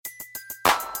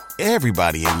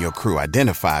Everybody in your crew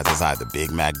identifies as either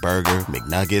Big Mac Burger,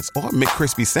 McNuggets, or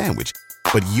McCrispy Sandwich.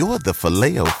 But you're the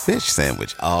Filet-O-Fish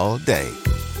Sandwich all day.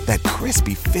 That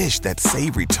crispy fish, that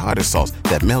savory tartar sauce,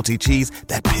 that melty cheese,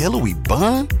 that pillowy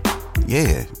bun.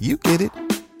 Yeah, you get it.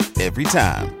 Every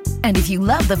time. And if you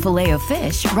love the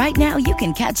Filet-O-Fish, right now you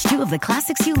can catch two of the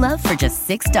classics you love for just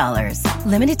 $6.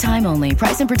 Limited time only.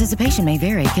 Price and participation may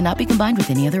vary. Cannot be combined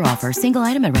with any other offer. Single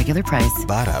item at regular price.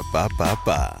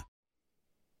 Ba-da-ba-ba-ba.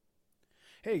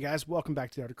 Hey guys, welcome back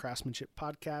to the Art of Craftsmanship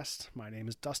podcast. My name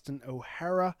is Dustin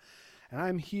O'Hara, and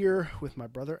I'm here with my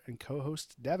brother and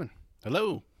co-host Devin.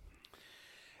 Hello.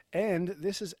 And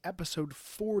this is episode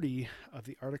 40 of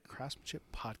the Art of Craftsmanship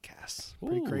podcast.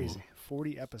 Pretty crazy.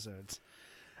 40 episodes.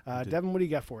 Devin, what do you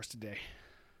got for us today?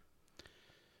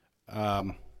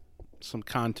 Some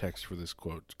context for this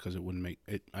quote, because it would make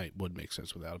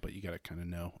sense without it, but you got to kind of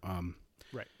know.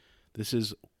 Right. This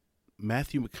is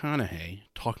Matthew McConaughey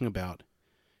talking about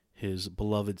his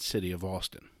beloved city of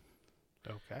Austin.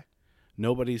 Okay.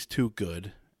 Nobody's too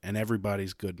good, and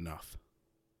everybody's good enough.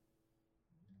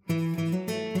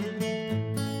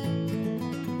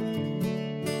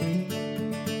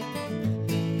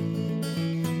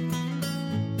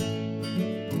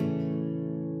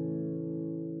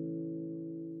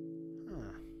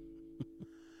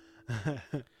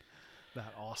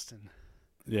 About Austin.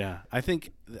 Yeah, I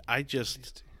think I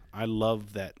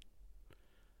love that.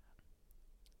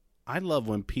 I love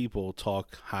when people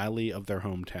talk highly of their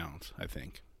hometowns, I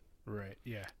think. Right,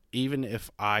 yeah. Even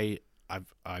if I've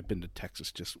been to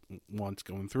Texas just once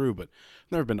going through, but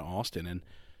I've never been to Austin, and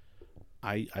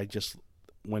I just,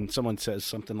 when someone says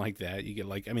something like that, you get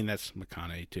like, I mean, that's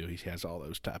McConaughey too. He has all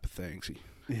those type of things.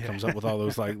 He comes up with all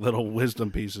those like little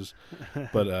wisdom pieces.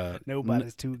 But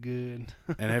nobody's too good.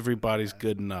 And everybody's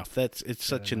good enough. It's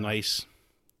such a nice,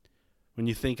 when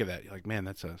you think of that, you're like,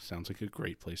 man, sounds like a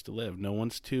great place to live. No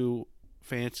one's too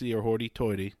fancy or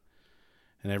hoity-toity,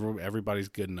 and everybody's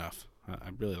good enough. I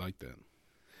really like that.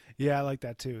 Yeah, I like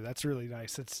that too. That's really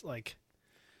nice. It's like,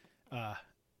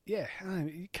 it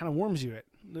kind of warms you. It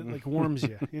like warms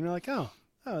you. You know, like, oh,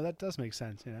 that does make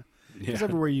sense. You know, because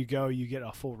everywhere you go, you get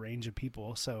a full range of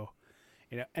people. So,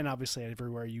 you know, and obviously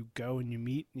everywhere you go and you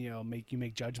meet, you know,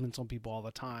 make judgments on people all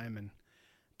the time.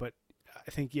 But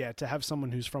I think to have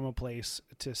someone who's from a place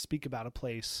to speak about a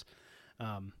place,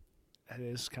 that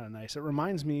is kind of nice. It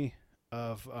reminds me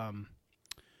of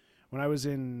when I was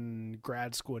in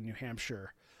grad school in New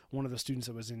Hampshire. One of the students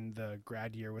that was in the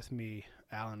grad year with me,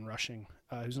 Alan Rushing,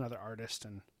 who's another artist,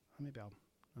 and maybe I'll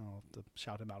have to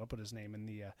shout him out. I'll put his name in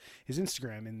the his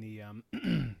Instagram in the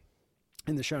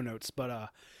in the show notes. But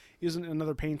he was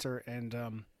another painter,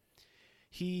 and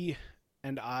he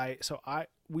and I. So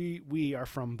we are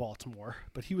from Baltimore,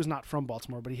 but he was not from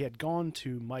Baltimore. But he had gone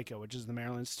to MICA, which is the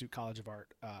Maryland Institute College of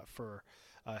Art, for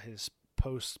his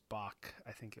post-bac,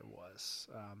 I think it was.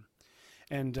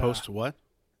 Post what?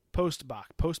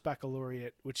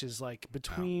 Post-baccalaureate, which is like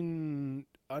between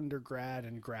undergrad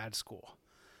and grad school.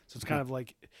 So it's kind of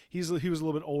like he was a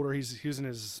little bit older. He was in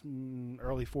his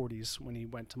early 40s when he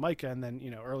went to MICA, and then,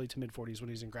 you know, early to mid 40s when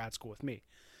he was in grad school with me.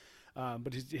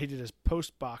 But he did his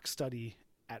post-bac study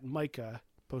at MICA,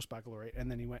 post-baccalaureate, and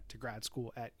then he went to grad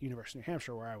school at University of New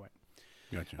Hampshire, where I went.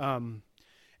 Gotcha.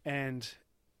 And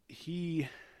he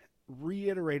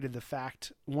reiterated the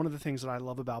fact, one of the things that I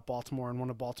love about Baltimore, and one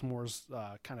of Baltimore's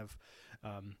kind of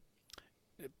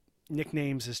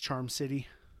nicknames is Charm City.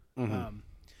 Mm-hmm.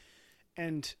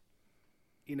 And,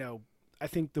 you know, I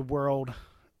think the world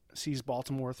sees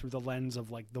Baltimore through the lens of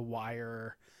like The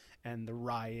Wire and the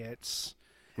riots,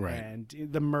 right, and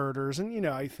the murders, and, you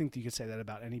know, I think you could say that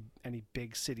about any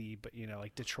big city, but, you know,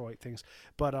 like Detroit, things.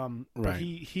 But right. But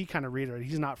he kind of reiterated,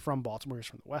 he's not from Baltimore, he's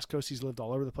from the West Coast, he's lived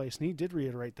all over the place, and he did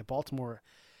reiterate that Baltimore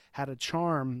had a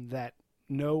charm that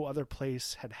no other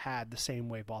place had the same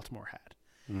way Baltimore had.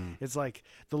 It's like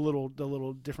the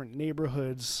little different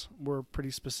neighborhoods were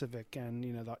pretty specific, and,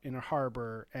 you know, the Inner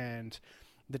Harbor and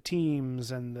the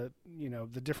teams and the, you know,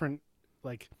 the different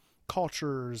like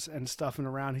cultures and stuff and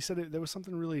around. He said there was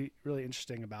something really, really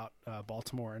interesting about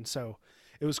Baltimore, and so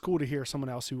it was cool to hear someone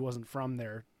else who wasn't from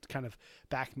there kind of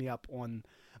back me up on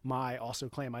my also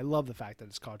claim. I love the fact that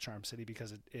it's called Charm City,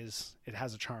 because it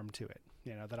has a charm to it,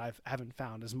 you know, that I haven't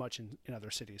found as much in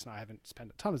other cities. Now, I haven't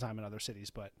spent a ton of time in other cities,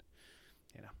 but,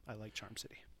 you know, I like Charm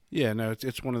City. Yeah, no,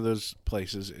 it's one of those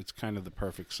places. It's kind of the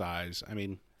perfect size. I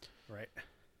mean, right.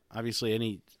 Obviously,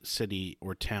 any city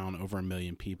or town over 1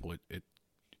 million people, it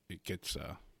gets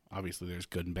obviously there's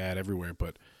good and bad everywhere,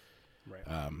 but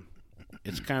right.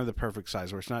 It's kind of the perfect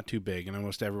size where it's not too big, and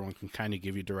almost everyone can kind of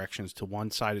give you directions to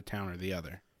one side of town or the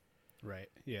other. Right.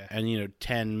 Yeah. And, you know,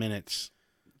 10 minutes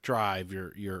drive,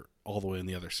 you're all the way on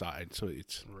the other side. So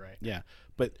it's Right. Yeah,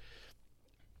 but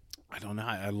I don't know.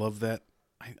 I love that.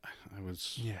 I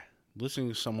was listening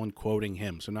to someone quoting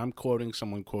him, so now I'm quoting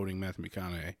someone quoting Matthew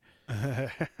McConaughey.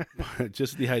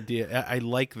 Just the idea, I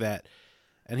like that.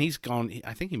 And he's gone.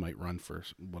 I think he might run for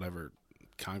whatever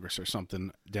Congress or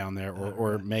something down there,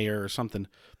 or mayor or something.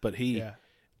 But I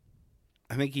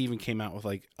think he even came out with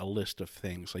like a list of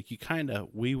things. Like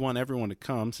we want everyone to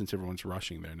come since everyone's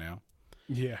rushing there now.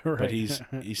 Yeah, right. But he's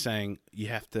saying you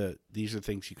have to. These are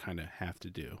things you kind of have to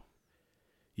do.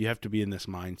 You have to be in this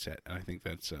mindset, and I think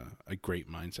that's a great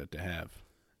mindset to have.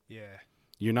 Yeah.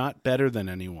 You're not better than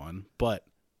anyone, but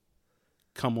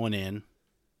come on in.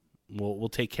 We'll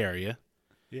take care of you.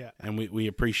 Yeah. And we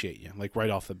appreciate you, like right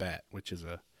off the bat, which is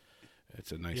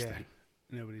it's a nice thing.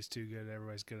 Nobody's too good.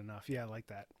 Everybody's good enough. Yeah, I like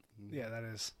that. Yeah, that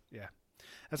is. Yeah,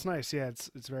 that's nice. Yeah,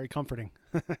 it's very comforting.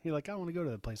 You're like, I want to go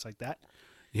to a place like that.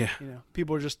 Yeah.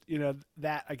 People are just,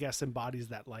 that I guess embodies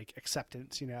that like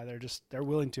acceptance. They're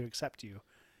willing to accept you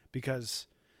because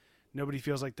nobody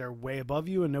feels like they're way above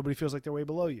you and nobody feels like they're way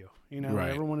below you.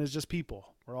 Right. Everyone is just people.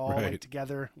 We're all like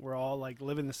together. We're all like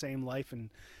living the same life and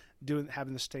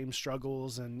having the same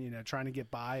struggles and trying to get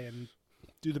by and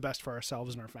do the best for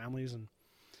ourselves and our families and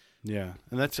and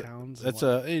that's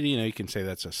you can say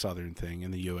that's a Southern thing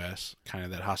in the U.S. kind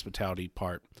of that hospitality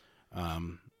part.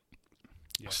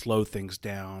 Slow things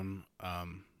down,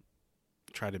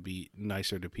 try to be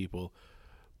nicer to people,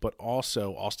 but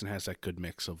also Austin has that good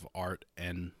mix of art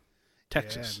and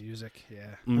Texas music,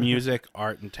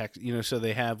 art, and Texas. So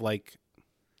they have like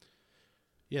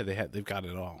they've got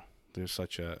it all. There's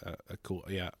such a cool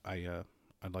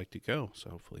I'd like to go, so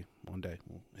hopefully one day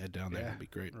we'll head down there. It'd be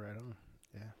great. Right on.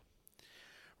 Yeah,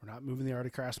 we're not moving the art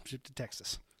of craftsmanship to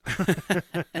Texas.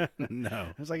 No,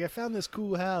 it's like I found this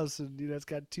cool house and it's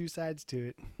got two sides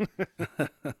to it.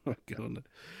 going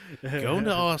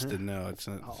to Austin. No, it's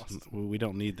not. We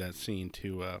don't need that scene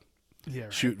to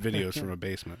shoot videos from a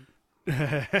basement.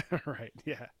 Right.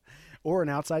 Yeah, or an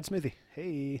outside smithy.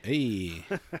 Hey.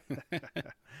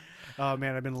 Oh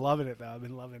man, I've been loving it though. I've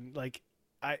been loving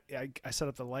I set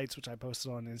up the lights, which I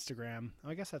posted on Instagram.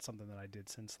 I guess that's something that I did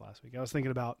since last week. I was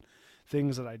thinking about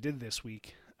things that I did this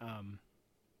week.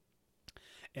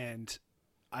 And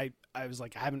I was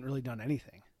like, I haven't really done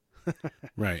anything.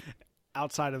 Right.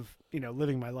 Outside of,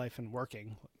 living my life and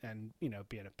working and,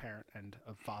 being a parent and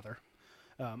a father.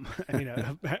 And,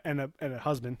 and a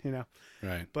husband,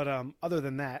 Right. But, other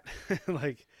than that,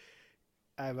 like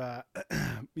I've,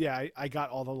 I got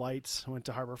all the lights. I went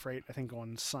to Harbor Freight, I think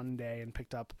on Sunday, and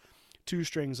picked up 2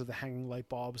 strings of the hanging light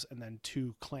bulbs and then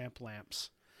 2 clamp lamps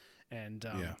and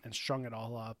strung it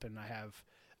all up. And I have,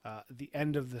 the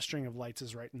end of the string of lights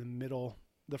is right in the middle,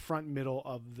 the front middle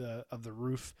of the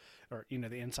roof, or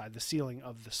the inside, the ceiling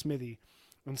of the smithy.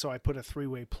 And so I put a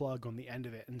 3-way plug on the end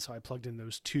of it, and so I plugged in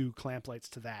those 2 clamp lights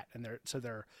to that, and they're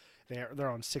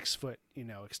on 6-foot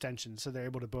extensions, so they're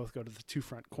able to both go to the 2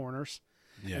 front corners.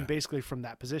 Yeah. And basically from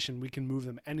that position, we can move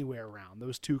them anywhere around.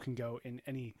 Those 2 can go in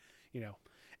any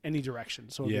direction,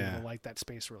 so we'll be able to light that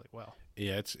space really well.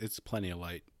 Yeah, it's plenty of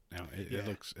light now. It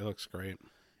looks great.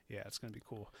 Yeah, it's going to be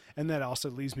cool. And that also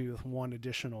leaves me with one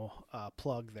additional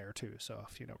plug there too. So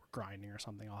if we're grinding or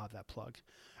something, I'll have that plug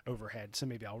overhead. So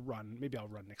maybe I'll run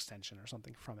an extension or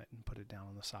something from it and put it down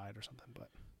on the side or something. But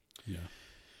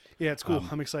yeah, it's cool.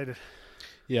 I'm excited.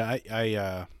 Yeah,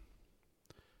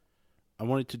 I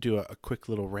wanted to do a quick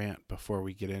little rant before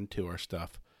we get into our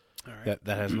stuff. All right.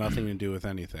 That has nothing to do with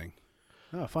anything.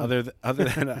 Oh, fun. Other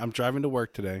than I'm driving to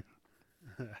work today,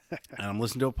 and I'm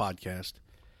listening to a podcast.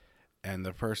 And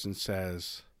the person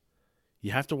says,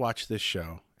 you have to watch this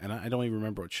show. And I don't even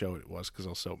remember what show it was because I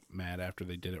was so mad after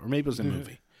they did it. Or maybe it was a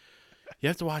movie. You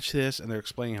have to watch this. And they're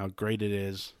explaining how great it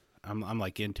is. I'm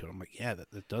like into it. I'm like, yeah,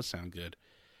 that does sound good.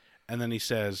 And then he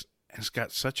says, it's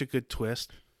got such a good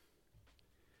twist.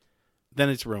 Then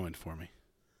it's ruined for me.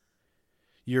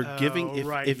 You're giving,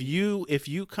 if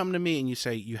you come to me and you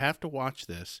say, you have to watch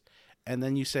this. And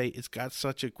then you say, it's got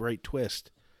such a great twist.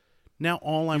 Now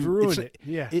You've ruined it.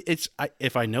 Yeah.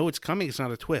 If I know it's coming, it's not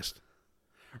a twist.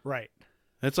 Right.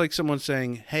 It's like someone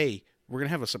saying, "Hey, we're gonna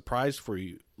have a surprise for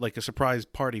you, like a surprise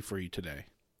party for you today."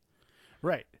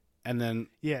 Right. And then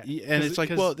and it's like,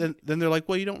 well, then they're like,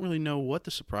 well, you don't really know what the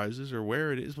surprise is or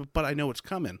where it is, but I know it's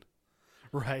coming.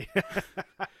 Right.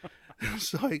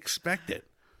 So I expect it.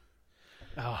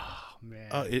 Oh man.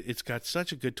 It's got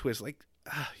such a good twist. Like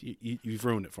you've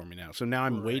ruined it for me now. So now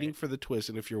I'm waiting for the twist,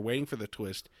 and if you're waiting for the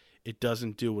twist, it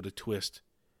doesn't do what a twist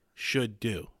should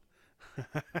do.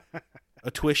 A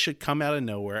twist should come out of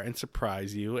nowhere and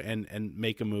surprise you and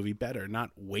make a movie better, not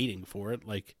waiting for it.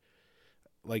 Like,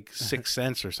 like Sixth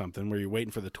Sense or something, where you're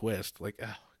waiting for the twist. Like,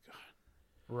 oh god.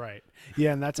 Right.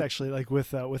 Yeah, and that's actually like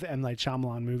with M. Night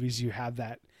Shyamalan movies, you have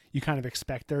that. You kind of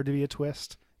expect there to be a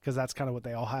twist because that's kind of what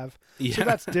they all have. Yeah. So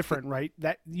that's different, right?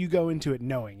 That you go into it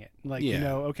knowing it, like Yeah. you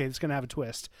know, okay, it's gonna have a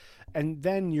twist, and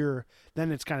then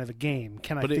it's kind of a game.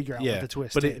 Can I figure out what the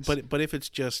twist is? But if it's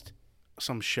just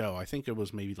some show, I think it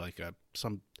was maybe like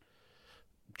some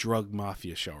drug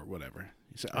mafia show or whatever.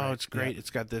 You say, oh, it's great. Yeah. It's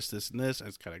got this, this, and this. And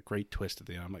it's got a great twist at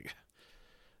the end. I'm like,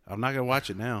 I'm not gonna watch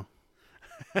it now.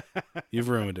 You've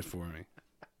ruined it for me.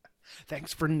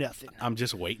 Thanks for nothing. I'm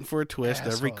just waiting for a twist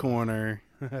every corner.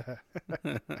 Oh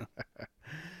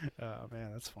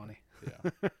man, that's funny.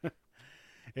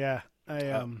 Yeah.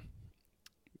 Yeah.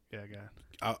 Yeah, go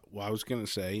ahead. Well, I was gonna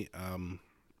say,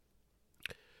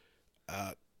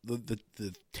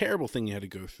 the terrible thing you had to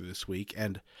go through this week,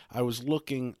 and I was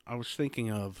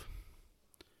thinking of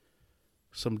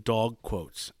some dog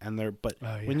quotes, and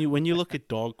when you look at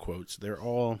dog quotes, they're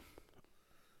all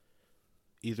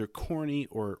either corny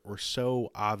or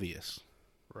so obvious,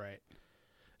 right?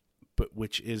 But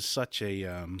which is such a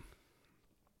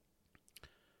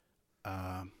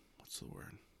what's the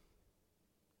word?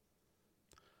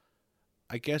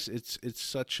 I guess it's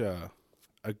such a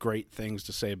great things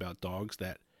to say about dogs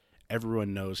that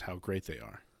everyone knows how great they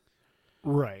are.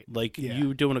 Right. Like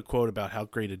you doing a quote about how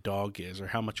great a dog is or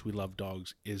how much we love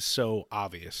dogs is so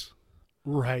obvious.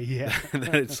 Right, yeah.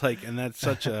 That it's like, and that's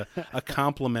such a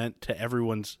compliment to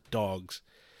everyone's dogs.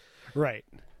 Right.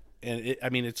 And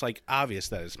it's like obvious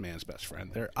that it's man's best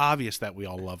friend. They're obvious that we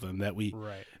all love them, that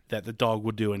that the dog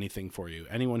will do anything for you.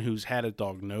 Anyone who's had a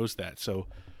dog knows that. So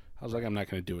I was like, I'm not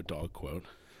going to do a dog quote.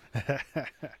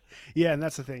 Yeah, and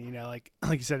that's the thing, like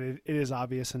you said, it is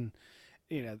obvious, and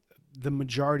the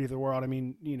majority of the world,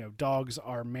 dogs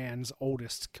are man's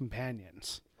oldest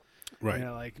companions, right?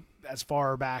 Like as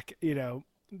far back,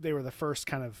 they were the first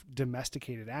kind of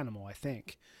domesticated animal, I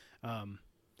think,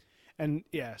 and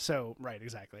yeah, so right,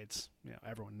 exactly. It's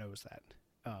everyone knows that,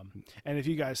 and if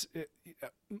you guys,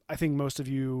 I think most of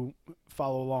you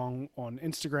follow along on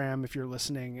Instagram if you're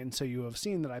listening, and so you have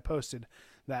seen that I posted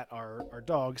that our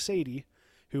dog Sadie,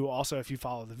 who also, if you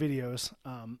follow the videos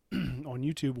on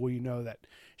YouTube, well, you know that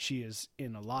she is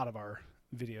in a lot of our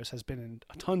videos, has been in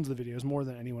tons of the videos, more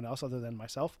than anyone else other than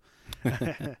myself,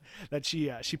 that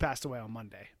she passed away on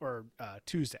Monday or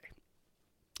Tuesday.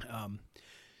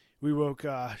 We woke,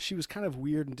 she was kind of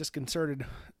weird and disconcerted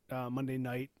Monday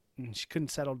night, and she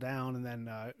couldn't settle down, and then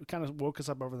kind of woke us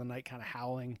up over the night kind of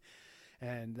howling.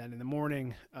 And then in the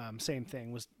morning, same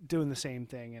thing, was doing the same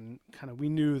thing. And kind of, we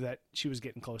knew that she was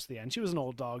getting close to the end. She was an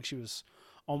old dog. She was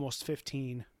almost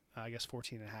 15, I guess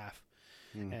 14 and a half.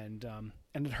 And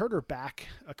it hurt her back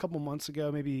a couple months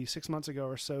ago, maybe 6 months ago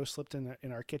or so, slipped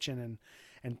in our kitchen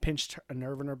and pinched a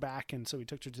nerve in her back. And so we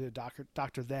took her to the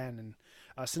doctor then. And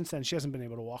since then, she hasn't been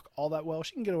able to walk all that well.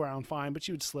 She can get around fine, but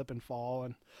she would slip and fall.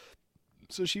 And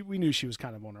so we knew she was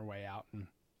kind of on her way out. And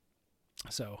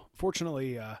so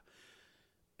fortunately,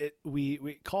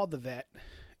 we called the vet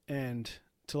and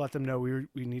to let them know we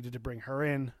needed to bring her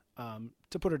in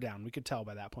to put her down. We could tell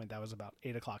by that point that was about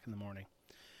 8 o'clock in the morning.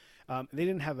 They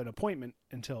didn't have an appointment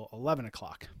until 11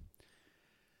 o'clock.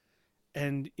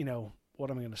 And,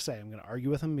 what am I going to say? I'm going to argue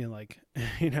with them, being like,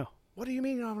 what do you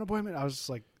mean you don't have an appointment? I was just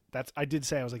like, I did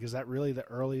say, I was like, is that really the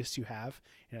earliest you have?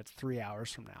 It's 3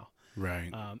 hours from now.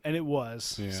 Right. And it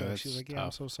was. Yeah, so she was like, yeah, tough.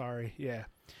 I'm so sorry. Yeah.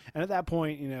 And at that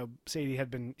point, Sadie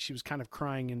she was kind of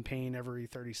crying in pain every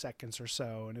 30 seconds or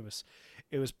so. And it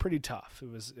was pretty tough.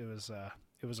 It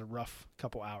was a rough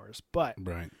couple hours, but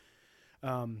right.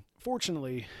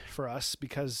 Fortunately for us,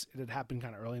 because it had happened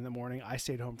kind of early in the morning, I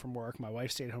stayed home from work. My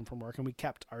wife stayed home from work, and we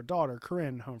kept our daughter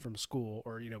Corinne home from school,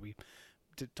 or, we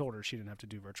told her she didn't have to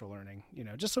do virtual learning,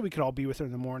 just so we could all be with her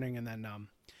in the morning. And then,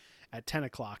 at 10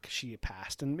 o'clock, she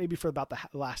passed. And maybe for about the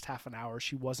last half an hour,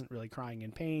 she wasn't really crying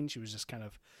in pain. She was just kind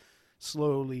of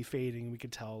slowly fading. We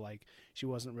could tell, like, she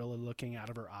wasn't really looking out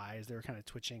of her eyes. They were kind of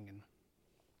twitching.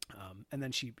 And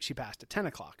then she passed at 10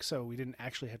 o'clock. So we didn't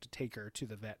actually have to take her to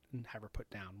the vet and have her put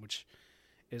down, which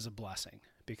is a blessing,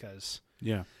 because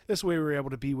this way we were able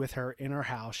to be with her in our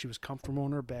house. She was comfortable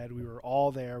in her bed. We were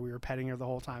all there. We were petting her the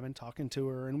whole time and talking to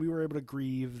her, and we were able to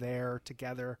grieve there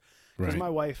together. Because my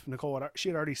wife, Nicole, she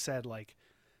had already said, like,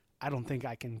 I don't think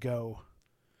I can go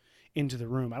into the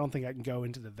room. I don't think I can go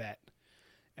into the vet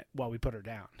while we put her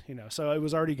down, So it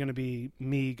was already going to be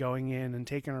me going in and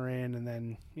taking her in, and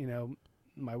then,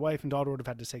 my wife and daughter would have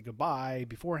had to say goodbye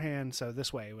beforehand. So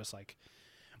this way it was, like,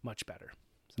 much better.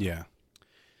 So. Yeah.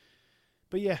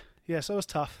 But so it was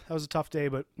tough. That was a tough day,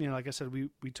 but, like I said, we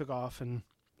took off, and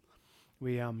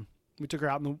we we took her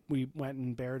out we went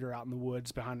and buried her out in the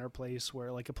woods behind our place,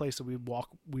 where like a place that we'd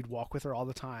walk with her all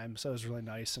the time. So it was really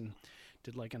nice, and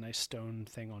did like a nice stone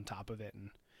thing on top of it. And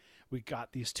we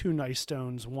got these 2 nice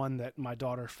stones, one that my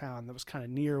daughter found that was kind of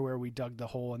near where we dug the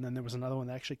hole. And then there was another one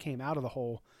that actually came out of the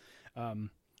hole.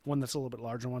 One that's a little bit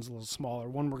larger, one's a little smaller.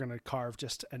 One we're going to carve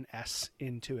just an S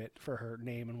into it for her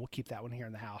name, and we'll keep that one here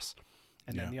in the house.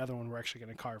 And then the other one we're actually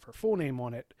going to carve her full name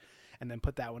on it, and then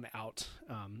put that one out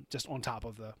just on top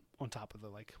of the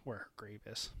like where her grave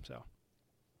is. So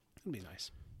it'd be nice.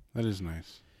 That is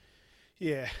nice.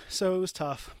 Yeah. So it was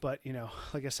tough, but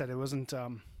like I said, it wasn't.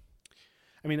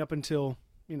 I mean, up until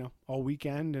all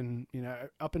weekend, and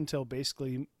up until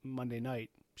basically Monday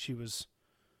night, she was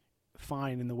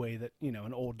fine in the way that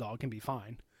an old dog can be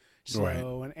fine,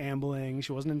 slow and ambling.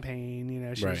 She wasn't in pain.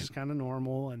 She was just kind of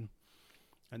normal, and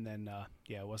then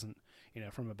it wasn't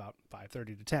from about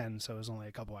 5:30 to 10, so it was only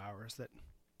a couple hours that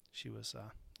she was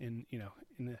in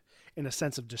a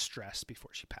sense of distress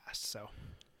before she passed. So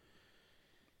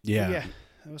yeah,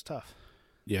 it was tough.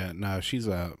 Yeah, no, she's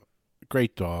a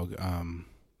great dog.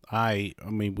 I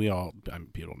mean,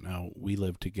 people don't know, we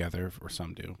lived together, or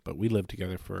some do, but we lived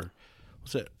together for,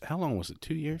 how long was it?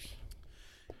 2 years?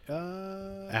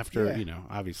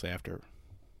 Obviously after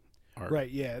our... Right,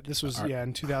 yeah. This was,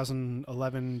 in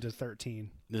 2011 to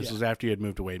 13. This was after you had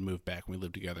moved away and moved back, and we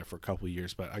lived together for a couple of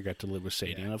years, but I got to live with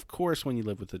Sadie. Yeah. And of course, when you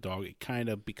live with the dog, it kind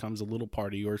of becomes a little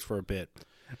part of yours for a bit.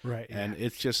 Right, yeah. And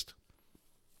it's just,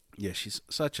 she's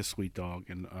such a sweet dog,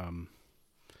 and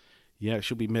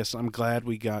she'll be missed. I'm glad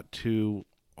we got to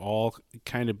all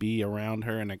kind of be around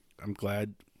her, and I'm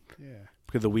glad... Yeah.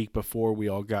 Because the week before we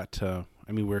all got to,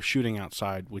 we were shooting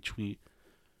outside, which we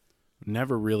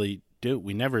never really do.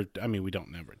 We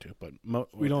don't never do, but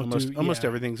almost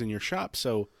everything's in your shop.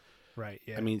 So, right,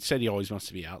 yeah. Sadie always wants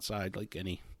to be outside, like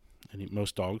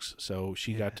most dogs. So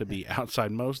she got to be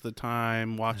outside most of the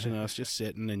time, watching us, just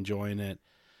sitting, enjoying it.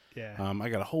 Yeah. I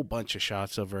got a whole bunch of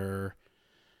shots of her,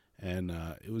 and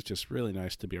it was just really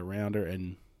nice to be around her.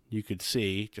 And you could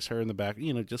see just her in the back,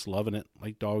 just loving it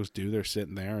like dogs do. They're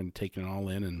sitting there and taking it all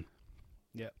in. And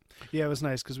it was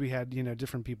nice because we had,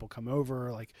 different people come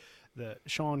over. Like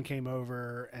Sean came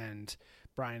over, and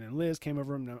Brian and Liz came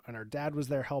over, and our dad was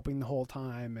there helping the whole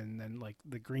time. And then like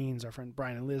the Greens, our friend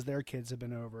Brian and Liz, their kids have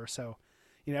been over. So,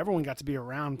 everyone got to be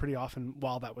around pretty often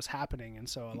while that was happening. And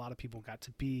so a lot of people got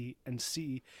to be and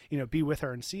see, be with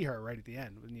her and see her right at the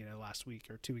end, last week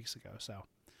or 2 weeks ago. So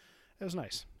it was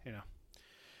nice,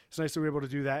 It's nice that we were able to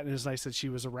do that, and it's nice that she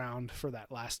was around for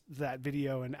that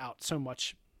video and out so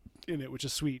much in it, which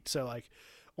is sweet. So like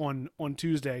on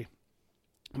Tuesday,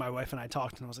 my wife and I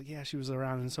talked, and I was like, yeah, she was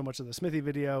around in so much of the Smithy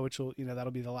video, which will,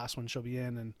 that'll be the last one she'll be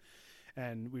in.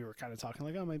 And we were kind of talking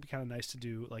like, oh, it might be kind of nice to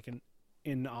do like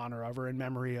in honor of her, in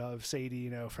memory of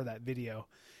Sadie, for that video.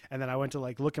 And then I went to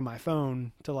like look at my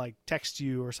phone to like text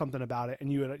you or something about it,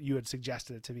 and you had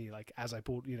suggested it to me like as I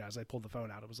pulled the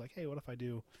phone out. It was like, hey, what if I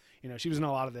do? She was in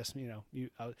a lot of this.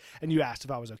 And you asked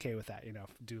if I was okay with that.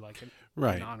 Do like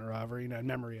in honor of her, in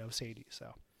memory of Sadie.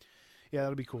 So yeah,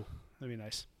 that'll be cool. That'd be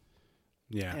nice.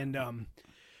 Yeah. And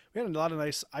we had a lot of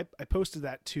nice. I posted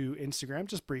that to Instagram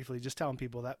just briefly, just telling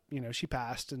people that she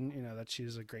passed, and that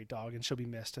she's a great dog and she'll be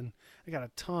missed. And I got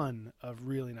a ton of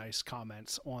really nice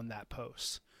comments on that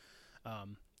post. A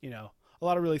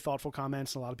lot of really thoughtful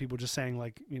comments, and a lot of people just saying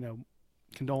like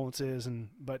condolences,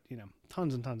 but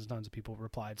tons and tons and tons of people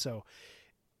replied. So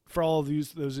for all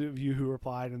of those of you who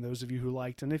replied, and those of you who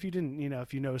liked, and if you didn't,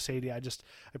 if Sadie,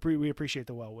 we appreciate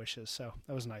the well wishes. So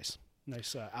that was nice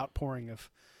outpouring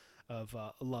of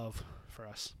love for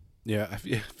us. Yeah, I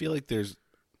feel like there's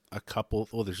a couple.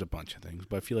 Well, there's a bunch of things,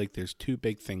 but I feel like there's 2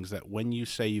 big things that when you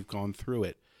say you've gone through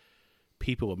it,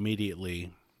 people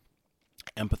immediately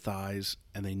empathize,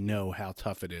 and they know how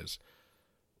tough it is.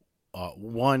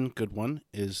 One good one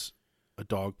is a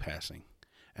dog passing,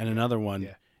 and another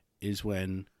one is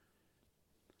when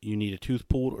you need a tooth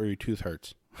pulled or your tooth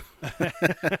hurts.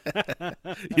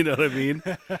 You know what I mean?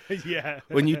 Yeah.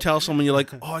 When you tell someone, you're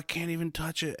like, oh, I can't even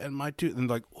touch it, and my tooth, and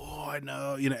they're like, oh, I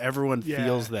know. Everyone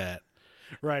feels that.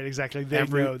 Right, exactly. They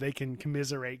know, they can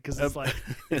commiserate, because it's like,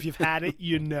 if you've had it,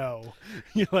 you're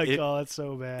like, oh, that's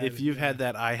so bad. If you've had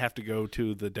that, I have to go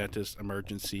to the dentist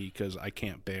emergency because I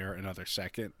can't bear another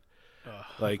second.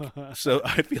 So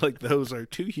I feel like those are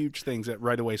 2 huge things that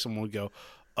right away someone would go,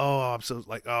 oh, I'm so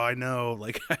like, oh, I know,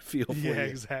 like I feel for you.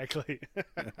 Exactly.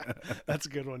 That's a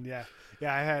good one. Yeah.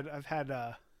 I've had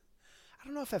I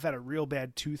don't know if I've had a real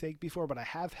bad toothache before, but I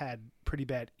have had pretty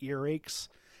bad earaches.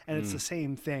 and it's the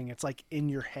same thing. It's like in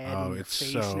your head, in your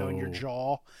face, in your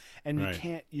jaw, and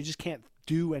you just can't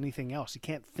do anything else. You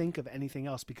can't think of anything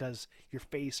else because your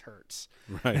face hurts.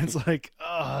 Right. And it's like,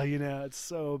 it's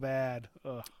so bad.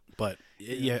 Ugh. But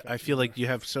I feel like you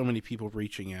have so many people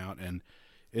reaching out, and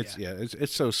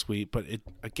it's so sweet. But it,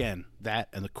 again, that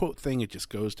and the quote thing, it just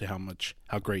goes to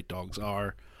how great dogs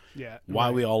are. Yeah. Why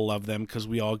we all love them, because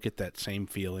we all get that same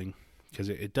feeling. Because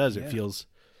it does.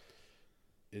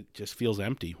 It just feels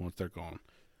empty once they're gone.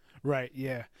 Right.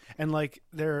 Yeah. And like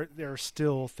there are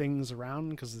still things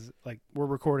around, because like we're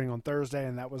recording on Thursday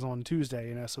and that was on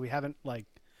Tuesday, so we haven't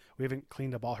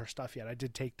cleaned up all her stuff yet. I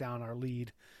did take down our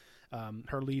lead,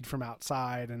 her lead from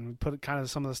outside, and we put kind of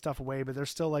some of the stuff away, but there's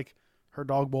still like her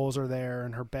dog bowls are there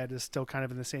and her bed is still kind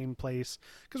of in the same place,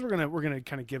 because we're going to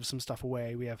kind of give some stuff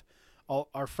away. We have all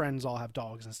our friends all have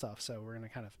dogs and stuff. So we're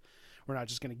not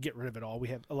just going to get rid of it all. We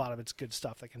have a lot of it's good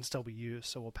stuff that can still be used.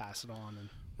 So we'll pass it on. And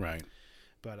right.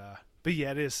 But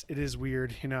yeah, it is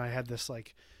weird. I had this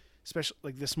like, especially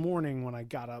like this morning when I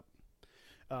got up,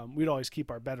 we'd always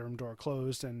keep our bedroom door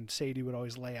closed, and Sadie would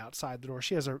always lay outside the door.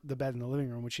 She has the bed in the living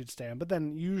room, which she'd stay on. But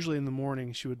then usually in the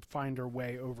morning, she would find her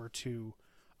way over to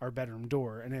our bedroom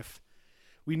door. And if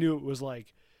we knew it was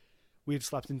like we had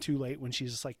slept in too late, when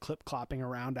she's just like clip-clopping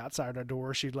around outside our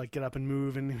door, she'd like get up and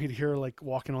move, and we'd hear her like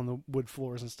walking on the wood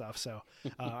floors and stuff. So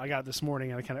I got it this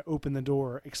morning, and I kind of opened the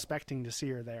door expecting to see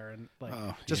her there, and like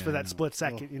for that split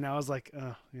second, I was like,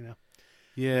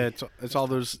 Yeah, it's all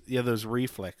those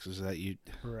reflexes that you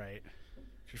right.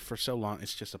 For so long,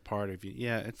 it's just a part of you.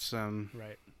 Yeah, it's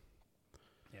right.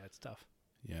 Yeah, it's tough.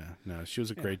 Yeah, no, she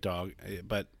was a great dog,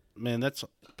 but man,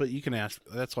 you can ask.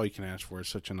 That's all you can ask for, is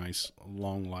such a nice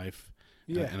long life,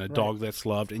 and a dog that's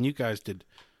loved. And you guys did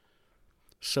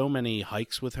so many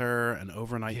hikes with her and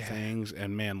overnight things,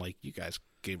 and man, like you guys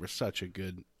gave her such a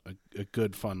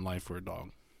good fun life for a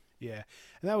dog. Yeah,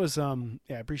 and that was I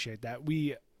appreciate that.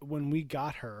 When we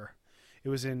got her, it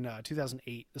was in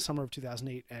 2008, the summer of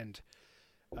 2008, and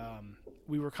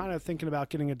we were kind of thinking about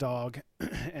getting a dog,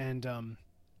 and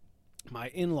my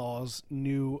in-laws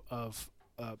knew of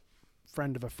a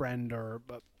friend of a friend, or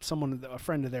a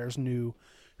friend of theirs knew,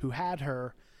 who had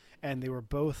her, and they were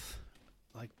both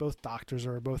doctors,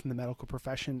 or both in the medical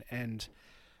profession, and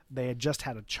they had just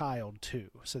had a child too.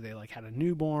 So they like had a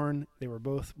newborn. They were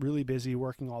both really busy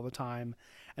working all the time,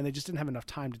 and they just didn't have enough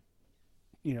time to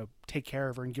take care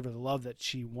of her and give her the love that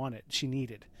she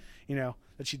needed,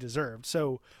 that she deserved.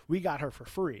 So we got her for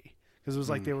free, because it was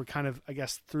like they were kind of, I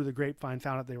guess, through the grapevine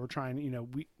found out they were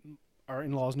trying, our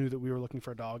in-laws knew that we were looking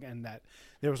for a dog and that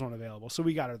there was one available. So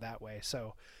we got her that way.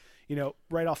 So,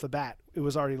 right off the bat, it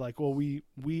was already like, well,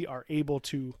 we are able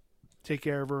to take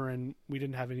care of her, and we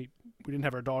didn't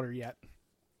have our daughter yet.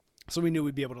 So we knew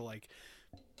we'd be able to like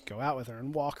go out with her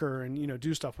and walk her and,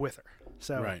 do stuff with her.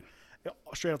 So right.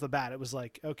 Straight off the bat, it was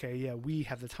like, okay, yeah, we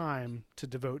have the time to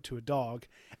devote to a dog.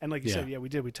 And like you said, we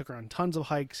did. We took her on tons of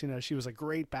hikes. She was a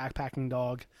great backpacking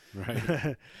dog.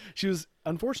 Right.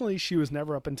 Unfortunately, she was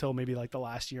never, up until maybe like the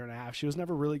last year and a half, she was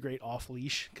never really great off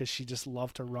leash, because she just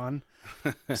loved to run.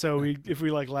 So if we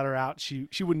like let her out, she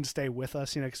wouldn't stay with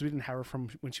us, because we didn't have her from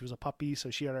when she was a puppy. So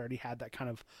she had already had that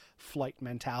kind of flight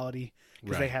mentality,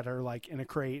 because they had her like in a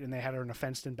crate, and they had her in a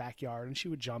fenced in backyard, and she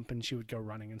would jump and she would go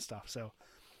running and stuff. So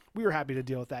we were happy to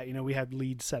deal with that. We had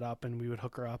leads set up, and we would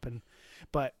hook her up.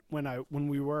 But when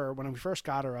we first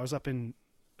got her, I was up in,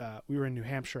 we were in New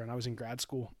Hampshire, and I was in grad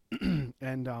school,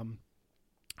 and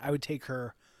I would take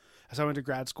her, as I went to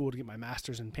grad school to get my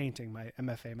master's in painting, my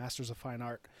MFA, Master's of Fine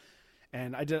Art,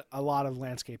 and I did a lot of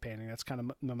landscape painting. That's kind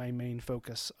of my main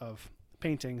focus of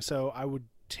painting. So I would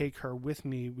take her with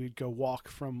me. We'd go walk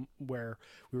from where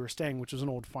we were staying, which was an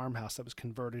old farmhouse that was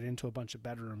converted into a bunch of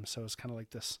bedrooms. So it's kind of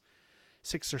like this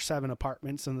 6 or 7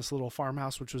 apartments in this little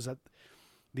farmhouse, which was at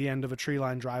the end of a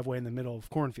tree-lined driveway in the middle of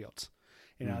cornfields.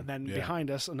 Then behind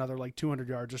us, another like 200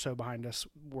 yards or so behind us,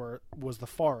 was the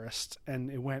forest, and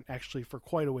it went actually for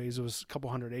quite a ways. It was a couple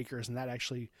hundred acres, and that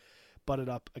actually butted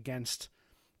up against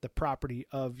the property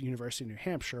of University of New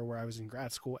Hampshire, where I was in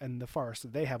grad school, and the forest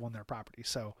that they have on their property.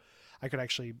 So I could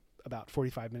actually, about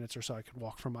 45 minutes or so, I could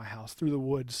walk from my house through the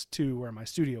woods to where my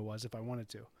studio was if I wanted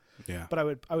to. Yeah. But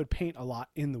I would paint a lot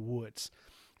in the woods.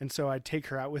 And so I'd take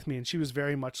her out with me, and she was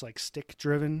very much like stick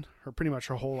driven. Pretty much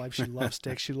her whole life, she loved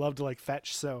sticks. She loved to like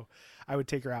fetch. So I would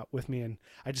take her out with me, and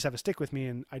I just have a stick with me,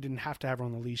 and I didn't have to have her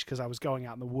on the leash because I was going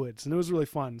out in the woods, and it was really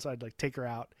fun. So I'd like take her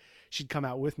out. She'd come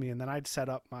out with me, and then I'd set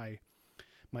up my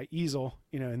easel,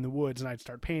 in the woods, and I'd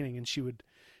start painting, and she'd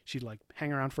like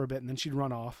hang around for a bit, and then she'd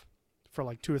run off for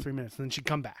like 2 or 3 minutes, and then she'd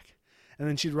come back. and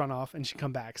then she'd run off and she'd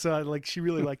come back. So like she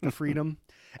really liked the freedom,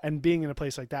 and being in a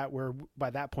place like that where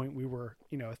by that point we were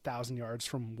 1,000 yards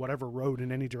from whatever road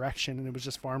in any direction, and it was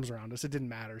just farms around us. It didn't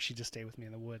matter. She'd just stay with me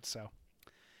in the woods, so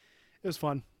it was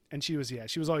fun. And she was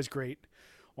always great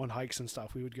on hikes and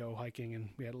stuff. We would go hiking, and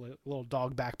we had a little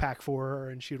dog backpack for her,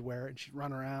 and she'd wear it, and she'd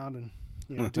run around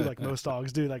and do like most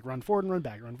dogs do, like run forward and run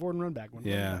back, run forward and run back.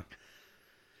 Yeah.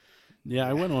 Yeah,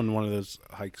 I went on one of those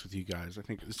hikes with you guys. I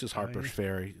think it's just Harper's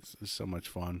Ferry. It's so much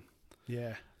fun.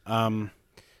 Yeah.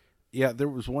 Yeah, there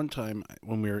was one time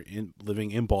when we were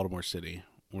living in Baltimore City.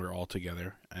 We were all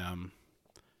together, and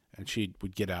she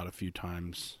would get out a few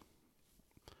times.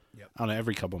 Yep. I don't know,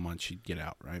 every couple of months she'd get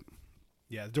out, right?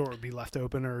 Yeah, the door would be left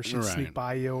open, or she'd sneak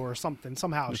by you, or something.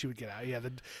 Somehow she would get out. Yeah,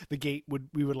 the gate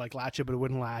we would like latch it, but it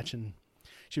wouldn't latch, and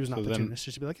she was an opportunist.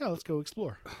 She'd be like, "Oh, let's go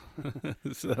explore."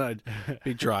 So then I'd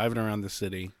be driving around the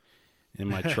city in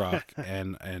my truck,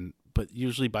 but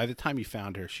usually by the time you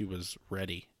found her, she was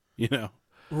ready.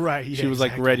 Right. Yeah, she was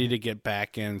like ready to get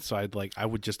back in. So I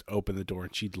would just open the door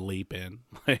and she'd leap in,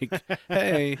 like,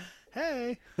 "Hey,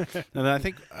 hey." And then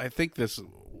I think this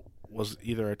was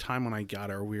either a time when I got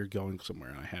her or we were going somewhere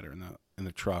and I had her in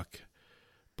the truck,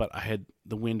 but I had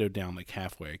the window down like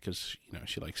halfway because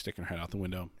she likes sticking her head out the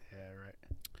window. Yeah, right.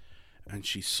 And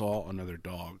she saw another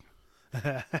dog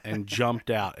and jumped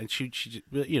out, and she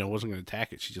wasn't going to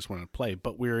attack it. She just wanted to play.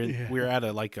 But we were at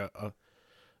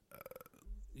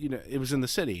it was in the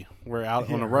city. We're out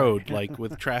on a road like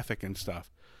with traffic and stuff.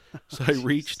 So I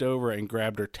reached over and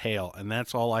grabbed her tail, and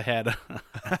that's all I had.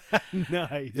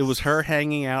 Nice. It was her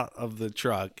hanging out of the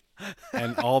truck,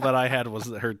 and all that I had was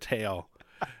her tail.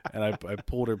 And I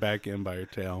pulled her back in by her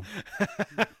tail.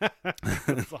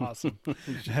 That's awesome.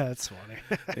 That's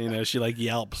funny. She like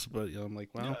yelps, but I'm like,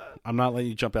 well, I'm not letting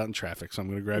you jump out in traffic, so I'm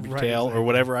going to grab your tail exactly. or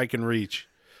whatever I can reach.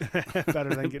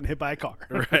 Better than getting hit by a car.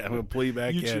 Right, I'm going to pull you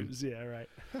back in. Choose. Yeah, right.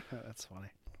 That's funny.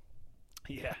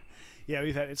 Yeah. Yeah,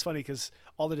 it's funny because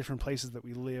all the different places that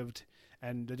we lived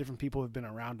and the different people who've been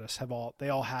around us they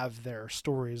all have their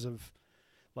stories of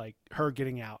like her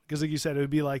getting out. Because like you said, it would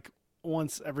be like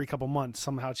once every couple months,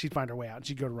 somehow she'd find her way out and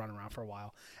she'd go to run around for a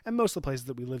while. And most of the places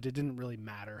that we lived, it didn't really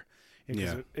matter.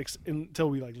 Until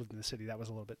we like lived in the city, that was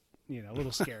a little bit, a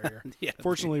little scarier. Yeah.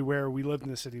 Fortunately, where we lived in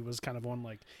the city was kind of on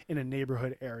like in a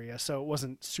neighborhood area, so it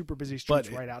wasn't super busy streets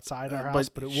right outside our house,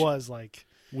 but it was like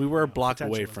we were a block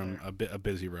away from a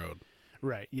busy road.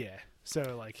 Right. Yeah.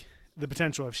 So like the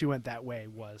potential if she went that way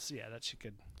was that she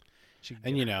could.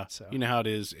 And you know how it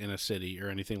is in a city or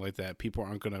anything like that. People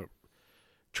aren't going to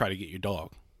try to get your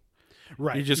dog.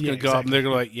 Right. You're just going to go up and they're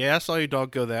going to like, yeah, I saw your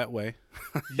dog go that way.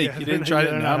 You didn't try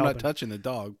to. Now I'm not touching the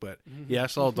dog, but yeah, I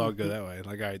saw a dog go that way.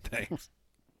 Like, all right, thanks.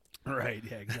 Right.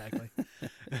 Yeah, exactly.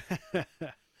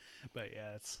 But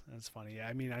yeah, that's funny. Yeah,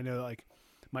 I mean, I know like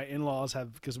my in-laws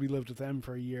have, because we lived with them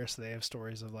for a year, so they have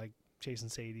stories of like chasing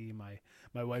Sadie,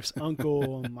 my wife's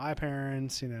uncle, and my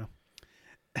parents,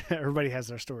 everybody has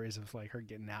their stories of like her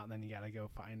getting out and then you got to go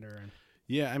find her. And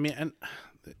yeah, I mean, and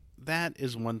that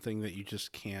is one thing that you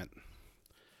just can't,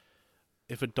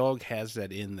 if a dog has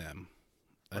that in them,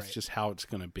 that's just how it's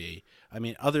going to be. I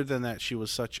mean, other than that, she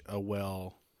was such a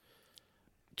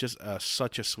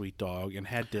sweet dog and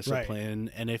had discipline.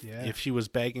 Right. And if she was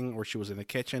begging or she was in the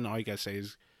kitchen, all you got to say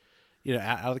is,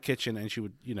 out of the kitchen, and she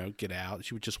would, get out.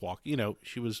 She would just walk.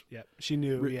 She was. Yeah, she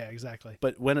knew. Yeah, exactly.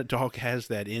 But when a dog has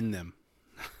that in them,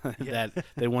 that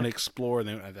they want to explore,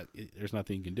 and there's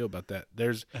nothing you can do about that.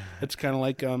 It's kind of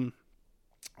like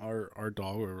our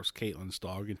dog, or it was Caitlin's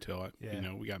dog until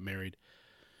we got married.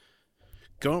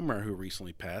 Gomer, who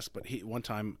recently passed, but one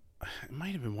time, it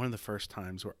might have been one of the first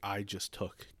times where I just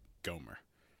took Gomer.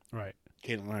 Right.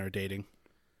 Caitlin and I are dating.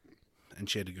 And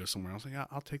she had to go somewhere. I was like,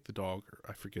 I'll take the dog. Or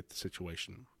I forget the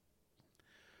situation.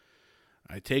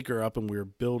 I take her up, and we were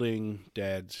building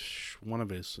Dad's one of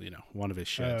his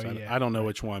sheds. I don't know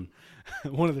which one.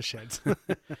 One of the sheds. And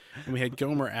we had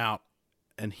Gomer out,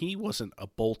 and he wasn't a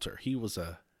bolter. He was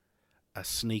a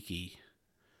sneaky,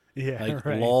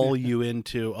 lull you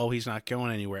into, he's not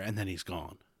going anywhere, and then he's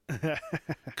gone.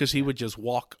 Because he would just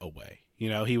walk away.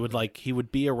 He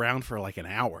would be around for like an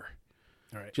hour.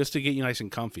 Right. Just to get you nice and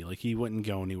comfy. Like, he wouldn't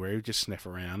go anywhere. He would just sniff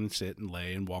around and sit and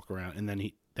lay and walk around, and then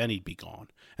he'd be gone.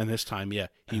 And this time, he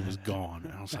was gone.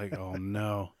 And I was like, oh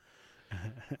no.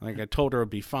 Like, I told her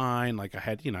it'd be fine. Like,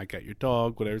 I got your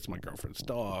dog, whatever. It's my girlfriend's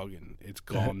dog, and it's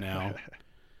gone now.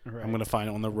 Right. I'm gonna find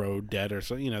it on the road, dead or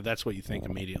so. That's what you think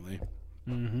immediately.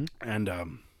 Mm-hmm. And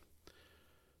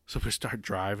so we start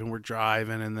driving. We're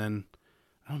driving, and then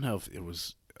I don't know if it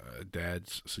was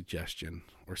Dad's suggestion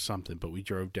or something, but we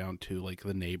drove down to like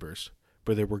the neighbors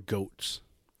where there were goats.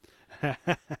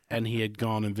 and he had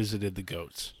gone and visited the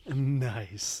goats.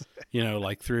 Nice. You know,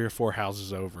 like 3 or 4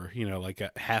 houses over. You know, like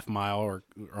a half mile or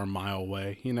a mile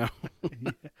away. You know,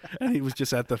 and he was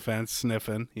just at the fence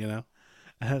sniffing. You know,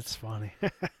 That's funny.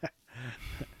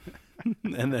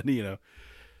 and then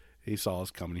he saw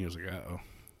us coming. He was like, "Uh-oh."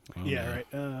 Oh, yeah, no.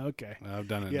 right. Okay. I've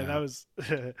done it. Yeah, now. that was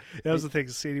the thing.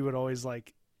 Sadie would always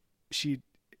like,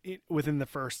 within the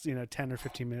first 10 or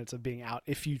 15 minutes of being out,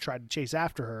 if you tried to chase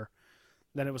after her,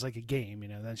 then it was like a game.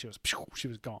 Then she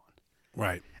was gone.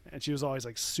 Right. And she was always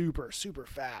like super super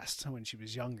fast when she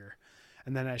was younger,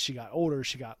 and then as she got older,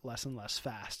 she got less and less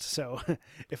fast. So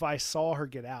if I saw her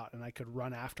get out and I could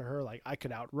run after her, like I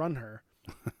could outrun her,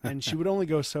 and she would only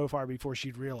go so far before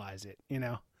she'd realize it.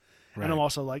 Right. And I'm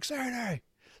also like, Saturday,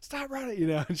 stop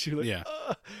running, and she would like, Yeah.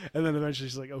 ugh. And then eventually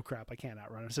she's like, oh crap, I can't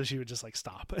outrun her. So she would just like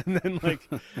stop. And then like,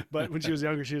 but when she was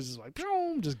younger, she was just like,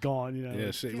 boom, just gone, Yeah,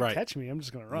 like, see, you can't right. catch me. I'm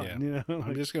just going to run, Yeah. like,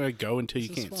 I'm just gonna go until you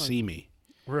this is can't fun. see me.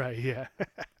 right. Yeah.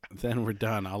 Then we're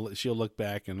done. She'll look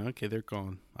back and okay, they're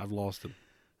gone. I've lost them.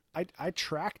 I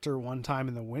tracked her one time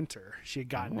in the winter. She had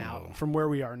gotten Oh. out from where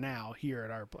we are now here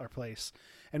at our place.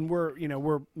 And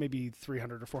we're maybe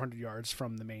 300 or 400 yards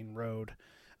from the main road.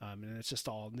 And it's just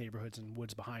all neighborhoods and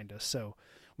woods behind us. So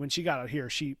when she got out here,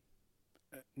 she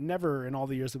never in all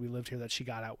the years that we lived here that she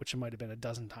got out, which might have been a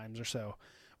dozen times or so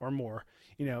or more,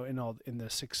 in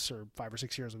the 5 or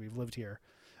 6 years that we've lived here.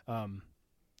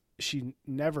 She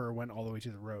never went all the way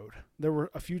to the road. There were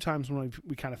a few times when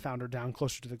we kind of found her down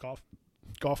closer to the golf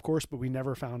course, but we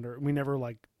never found her. We never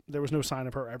there was no sign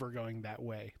of her ever going that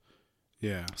way.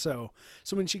 Yeah. So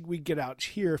when we get out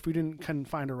here, if we couldn't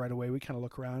find her right away, we kind of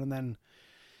look around and then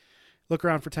look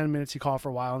around for 10 minutes, you call for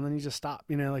a while, and then you just stop.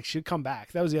 Like she'd come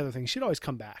back. That was the other thing. She'd always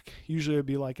come back. Usually it'd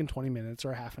be like in 20 minutes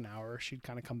or half an hour. She'd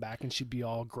kind of come back and she'd be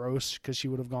all gross because she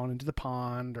would have gone into the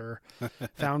pond or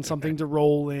found something to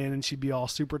roll in, and she'd be all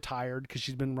super tired because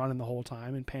she's been running the whole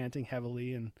time and panting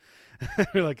heavily. And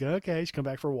we're like, okay, she'd come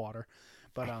back for water.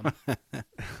 But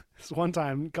this one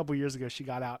time, a couple years ago, she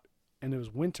got out and it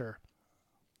was winter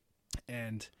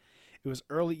and it was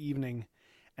early evening.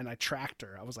 And I tracked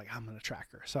her. I was like, I'm going to track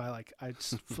her. So I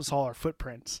saw her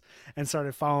footprints and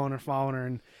started following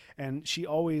her. And she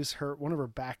always, one of her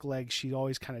back legs, she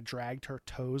always kind of dragged her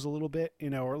toes a little bit,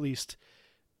 or at least,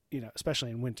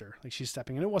 especially in winter, like she's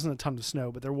stepping. And it wasn't a ton of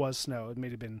snow, but there was snow. It may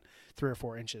have been 3 or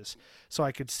 4 inches. So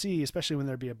I could see, especially when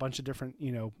there'd be a bunch of different,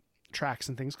 tracks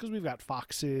and things, because we've got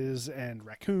foxes and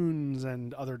raccoons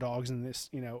and other dogs in this,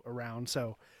 around.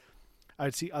 So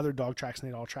I'd see other dog tracks and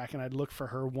they'd all track, and I'd look for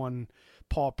her one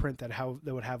paw print that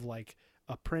would have like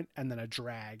a print and then a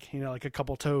drag, like a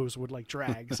couple toes would like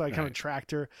drag. So I kind of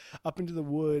tracked her up into the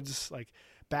woods, like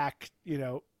back,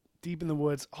 deep in the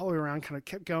woods, all the way around, kind of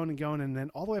kept going and going. And then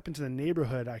all the way up into the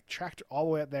neighborhood, I tracked her all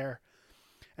the way up there.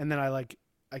 And then I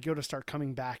go to start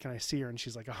coming back and I see her and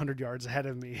she's like 100 yards ahead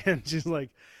of me. And she's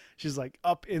like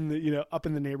up in the, up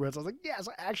in the neighborhoods. I was like, yes,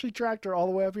 I actually tracked her all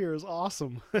the way up here. It was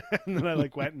awesome. And then I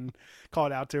went and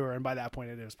called out to her. And by that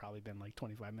point, it has probably been like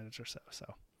 25 minutes or so. So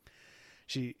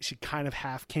she kind of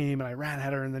half came and I ran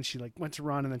at her, and then she went to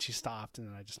run and then she stopped. And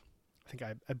then I think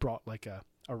I brought like a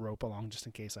rope along just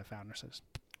in case I found her. So I just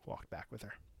walked back with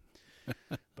her.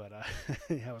 But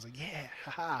yeah, I was like, yeah,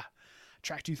 haha,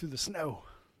 tracked you through the snow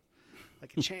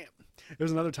like a champ. There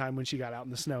was another time when she got out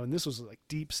in the snow, and this was like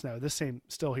deep snow.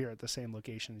 Still here at the same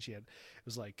location. It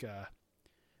was like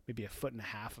maybe 1.5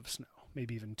 feet of snow,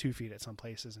 maybe even 2 feet at some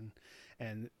places.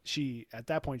 And she, at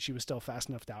that point, she was still fast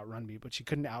enough to outrun me, but she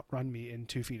couldn't outrun me in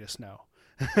 2 feet of snow.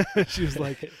 She was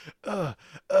like, and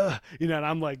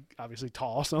I'm like obviously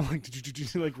tall, so I'm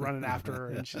like running after her,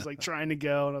 and she's like trying to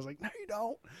go, and I was like, no, you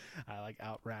don't. I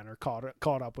outran her,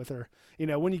 caught up with her.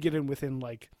 When you get in within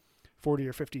like 40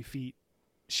 or 50 feet,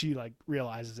 she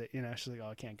realizes it, she's like, oh,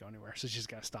 I can't go anywhere. So she just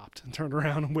got stopped and turned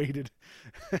around and waited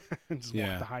and just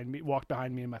walked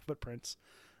behind me in my footprints.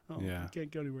 Oh, yeah. I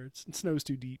can't go anywhere. It snows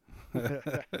too deep.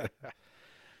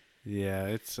 Yeah.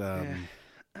 It's,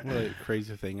 what a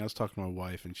crazy thing. I was talking to my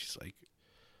wife and she's like,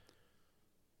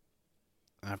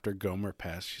 after Gomer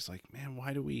passed, she's like, man,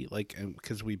 why do we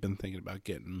because we've been thinking about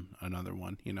getting another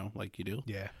one, like you do.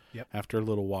 Yeah. Yep. After a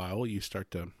little while, you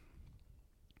start to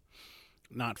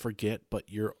not forget, but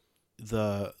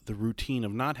the routine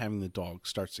of not having the dog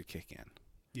starts to kick in.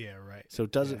 Yeah, right. So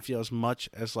it doesn't feel as much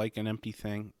as like an empty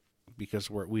thing because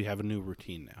we have a new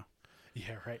routine now.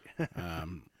 Yeah, right.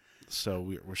 So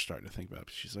we're starting to think about it.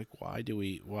 She's like, why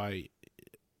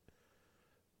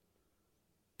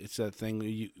it's that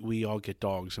thing we all get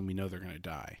dogs and we know they're going to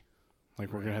die.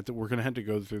 Like we're going to have to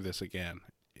go through this again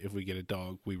if we get a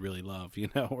dog we really love,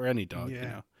 or any dog,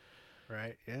 Yeah.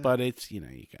 Right. Yeah. But it's, you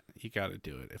got to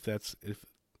do it. If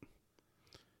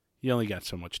you only got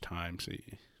so much time, so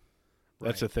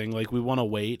that's the thing. Like, we want to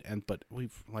wait, but we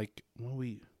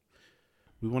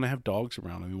want to have dogs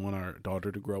around, and we want our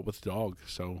daughter to grow up with a dog.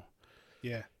 So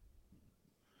yeah.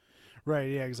 Right.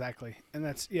 Yeah. Exactly. And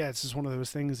it's just one of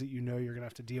those things that you're gonna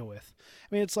have to deal with.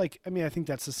 I mean, I think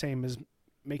that's the same as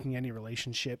making any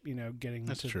relationship. Getting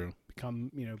that's to true.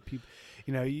 Become people.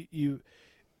 You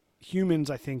humans,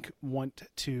 I think, want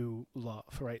to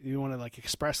love, right? You want to like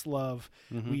express love.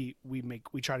 We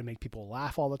try to make people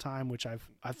laugh all the time, which I've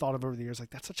thought of over the years. Like,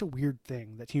 that's such a weird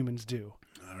thing that humans do.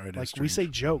 Like, we say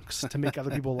jokes to make other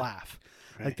people laugh.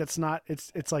 Right. Like, that's not.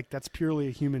 It's like that's purely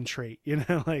a human trait.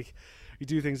 Like, we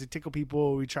do things to tickle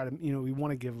people. We try to we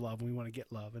want to give love and we want to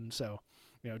get love, and so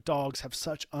dogs have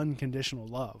such unconditional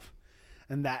love,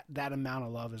 and that amount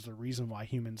of love is the reason why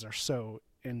humans are so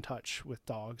in touch with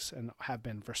dogs and have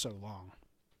been for so long,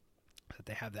 that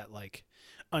they have that like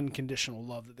unconditional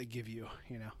love that they give you,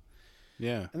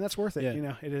 Yeah. And that's worth it.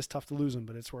 Yeah. It is tough to lose them,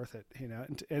 but it's worth it,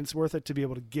 and it's worth it to be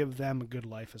able to give them a good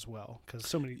life as well. Cause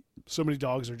so many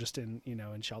dogs are just in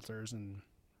shelters and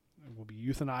will be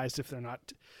euthanized if they're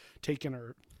not taken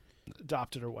or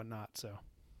adopted or whatnot. So.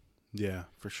 Yeah,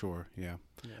 for sure. Yeah.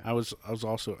 I was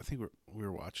also, I think we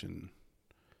were watching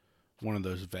one of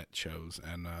those vet shows,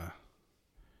 and,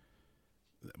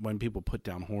 when people put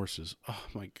down horses, oh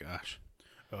my gosh.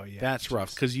 Oh yeah. That's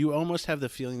rough, because you almost have the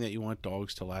feeling that you want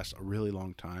dogs to last a really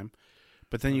long time.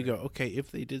 But then you go, okay, if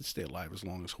they did stay alive as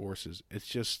long as horses, it's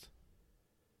just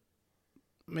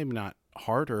maybe not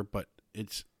harder, but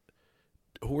it's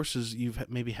horses. You've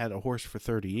maybe had a horse for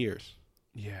 30 years.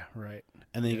 Yeah, right.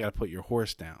 And then you got to put your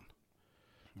horse down.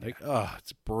 Like,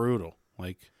 it's brutal.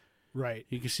 Like, right.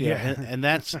 You can see it. And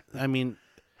that's, I mean,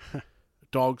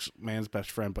 dog's man's best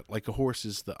friend, but like a horse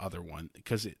is the other one,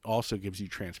 because it also gives you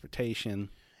transportation.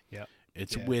 Yeah.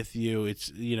 It's with you. It's,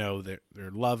 they're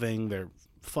loving, they're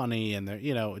funny, and they're,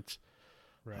 it's,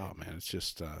 right. Oh man, it's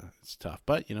just, it's tough,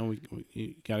 but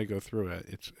you got to go through it.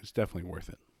 It's definitely worth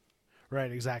it. Right.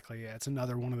 Exactly. Yeah. It's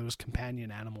another one of those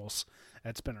companion animals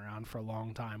that's been around for a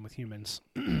long time with humans.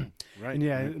 Right. And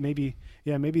right. maybe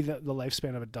the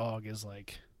lifespan of a dog is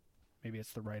like, maybe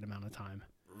it's the right amount of time.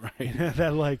 Right.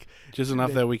 That like just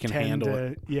enough that we can handle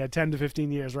it. Yeah, 10 to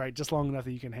 15 years, right? Just long enough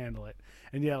that you can handle it.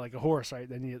 And like a horse, right?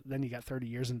 Then you got 30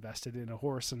 years invested in a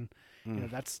horse, and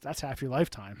that's half your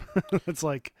lifetime. It's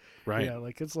like right.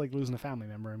 Like it's like losing a family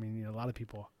member. I mean, a lot of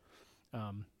people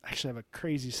actually have a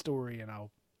crazy story, and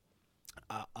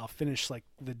I'll finish like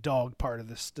the dog part of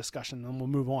this discussion, and then we'll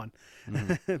move on.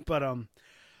 Mm-hmm. But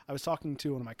I was talking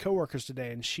to one of my coworkers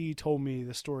today, and she told me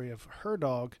the story of her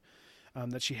dog.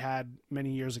 That she had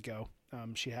many years ago.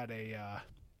 She had a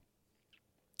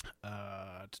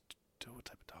what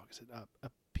type of dog is it? A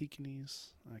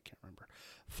Pekingese? I can't remember.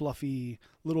 Fluffy,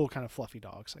 little kind of fluffy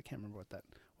dogs. I can't remember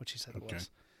what she said it was.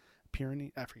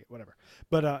 Pyrenees? I forget. Whatever.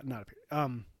 But not a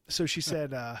Pyrenees. So she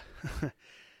said, and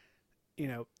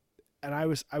I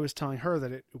was telling her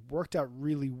that it worked out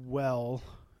really well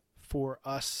for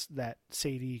us, that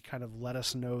Sadie kind of let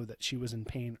us know that she was in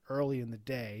pain early in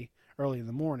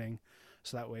the morning.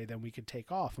 So that way then we could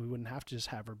take off, and we wouldn't have to just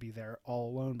have her be there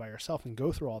all alone by herself and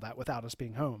go through all that without us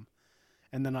being home.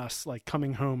 And then us like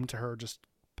coming home to her just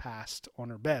passed on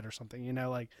her bed or something,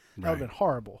 like that would have been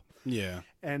horrible. Yeah.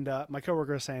 And my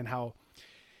coworker was saying how,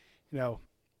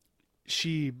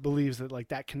 she believes that like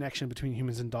that connection between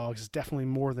humans and dogs is definitely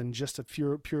more than just a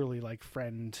purely like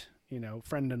friend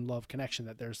and love connection,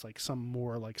 that there's like some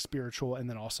more like spiritual, and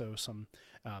then also some,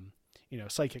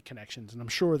 psychic connections. And I'm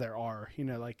sure there are,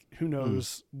 like who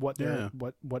knows what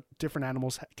what different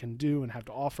animals can do and have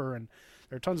to offer. And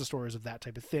there are tons of stories of that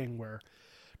type of thing where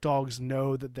dogs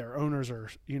know that their owners are,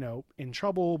 in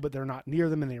trouble, but they're not near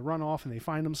them, and they run off and they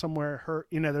find them somewhere hurt.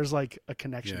 There's like a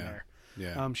connection there.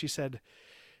 Yeah. She said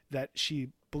that she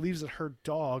believes that her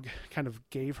dog kind of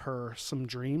gave her some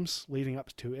dreams leading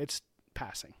up to its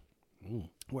passing. Ooh.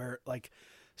 Where like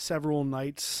several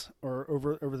nights or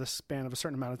over the span of a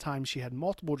certain amount of time, she had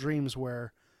multiple dreams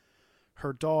where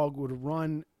her dog would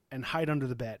run and hide under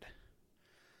the bed.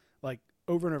 Like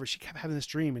over and over, she kept having this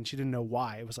dream, and she didn't know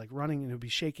why. It was like running, and it would be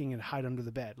shaking and hide under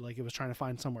the bed, like it was trying to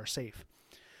find somewhere safe.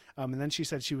 And then she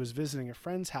said she was visiting a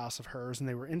friend's house of hers, and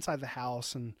they were inside the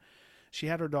house, and she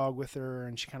had her dog with her,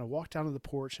 and she kind of walked down to the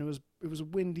porch, and it was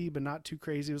windy, but not too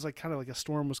crazy. It was like kind of like a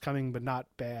storm was coming, but not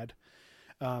bad.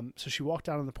 So she walked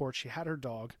down on the porch. She had her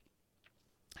dog.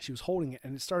 She was holding it,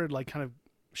 and it started like kind of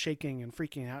shaking and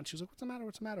freaking out. And she was like, "What's the matter?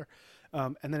 What's the matter?"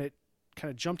 And then it kind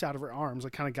of jumped out of her arms,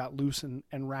 like kind of got loose and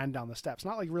ran down the steps.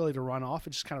 Not like really to run off.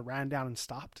 It just kind of ran down and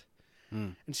stopped.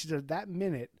 And she said that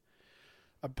minute,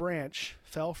 a branch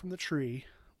fell from the tree,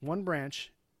 one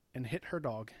branch, and hit her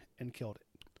dog and killed it.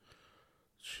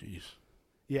 Jeez.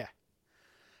 Yeah.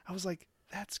 I was like,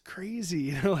 that's crazy.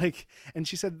 You know, like, and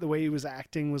she said the way he was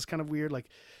acting was kind of weird, like,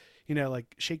 you know,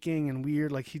 like shaking and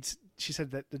weird. Like she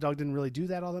said that the dog didn't really do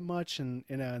that all that much. And,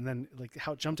 you know, and then like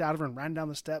how it jumped out of her and ran down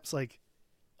the steps, like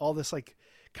all this, like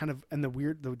kind of, and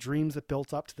the dreams that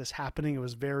built up to this happening. It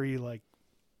was very like,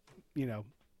 you know,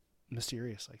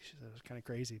 mysterious. Like she said, it was kind of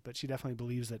crazy, but she definitely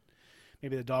believes that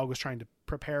maybe the dog was trying to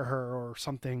prepare her or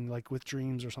something, like with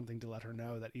dreams or something, to let her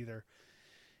know that either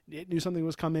it knew something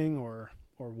was coming or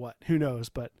what, who knows.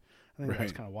 But I think that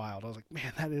was kind of wild. I was like,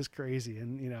 man, that is crazy.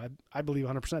 And, you know, I believe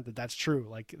 100% that that's true.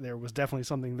 Like there was definitely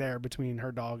something there between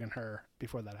her dog and her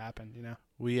before that happened, you know?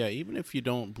 Well, yeah, even if you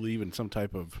don't believe in some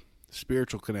type of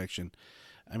spiritual connection,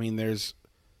 I mean,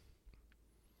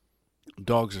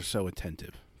 dogs are so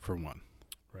attentive, for one.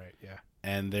 Right. Yeah.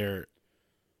 And their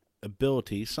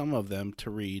ability, some of them, to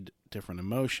read different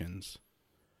emotions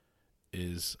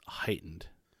is heightened.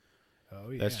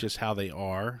 Oh, yeah. That's just how they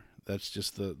are. That's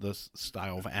just the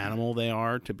style of animal they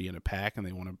are, to be in a pack, and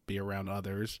they want to be around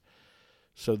others.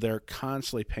 So they're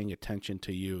constantly paying attention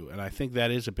to you. And I think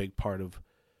that is a big part of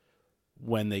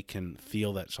when they can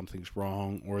feel that something's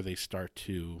wrong, or they start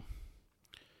to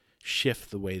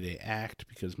shift the way they act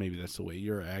because maybe that's the way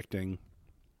you're acting.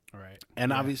 Right.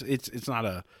 And obviously it's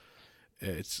not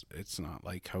it's not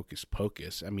like hocus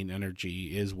pocus. I mean,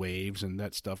 energy is waves, and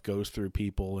that stuff goes through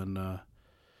people, and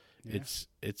it's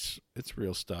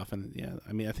real stuff. And yeah,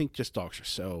 I mean, I think just dogs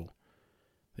are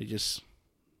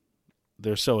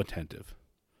they're so attentive.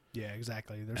 Yeah,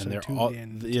 exactly. They're and so they're tuned all,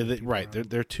 in. yeah, right.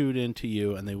 They're tuned into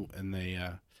you, and they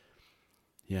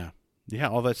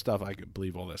all that stuff. I could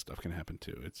believe all that stuff can happen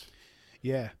too.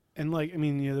 And like, I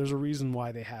mean, you know, there's a reason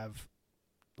why they have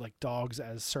like dogs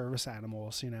as service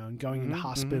animals, you know, and going into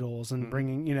hospitals and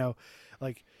bringing, you know,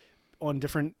 like on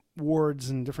different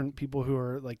wards and different people who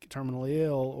are like terminally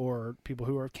ill or people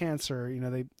who are cancer, you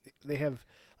know, they have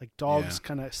like dogs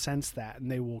kind of sense that, and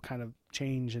they will kind of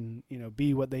change and, you know,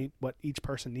 be what each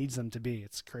person needs them to be.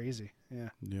 It's crazy. Yeah.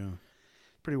 Yeah.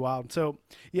 Pretty wild. So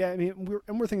yeah, I mean,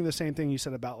 we're thinking the same thing you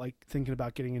said about like thinking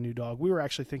about getting a new dog. We were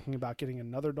actually thinking about getting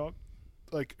another dog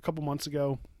like a couple months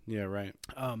ago. Yeah, right.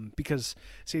 Because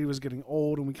Sadie was getting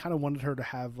old, and we kind of wanted her to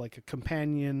have like a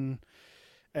companion,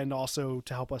 and also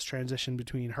to help us transition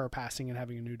between her passing and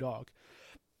having a new dog.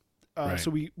 Right.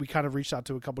 So we kind of reached out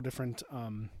to a couple different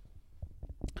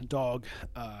dog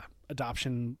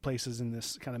adoption places in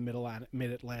this kind of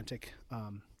mid-Atlantic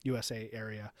USA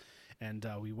area, and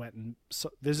we went and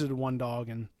visited one dog,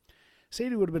 and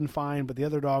Sadie would have been fine, but the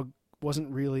other dog wasn't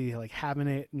really like having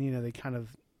it, and you know, they kind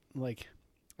of like,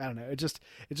 I don't know, it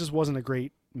just wasn't a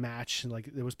great match. Like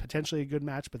it was potentially a good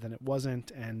match, but then it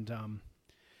wasn't. And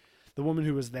the woman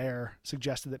who was there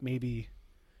suggested that maybe,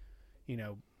 you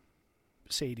know,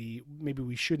 Sadie, maybe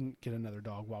we shouldn't get another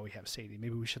dog while we have Sadie.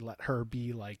 Maybe we should let her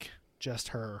be like just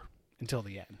her until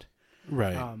the end.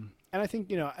 Right. And I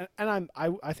think, you know, and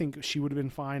I think she would have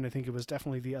been fine. I think it was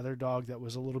definitely the other dog that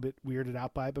was a little bit weirded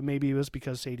out by it, but maybe it was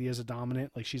because Sadie is a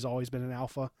dominant, like she's always been an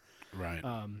alpha. Right.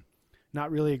 Not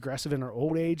really aggressive in her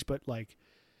old age, but like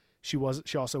she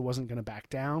also wasn't going to back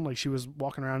down. Like she was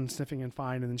walking around and sniffing and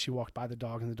fine, and then she walked by the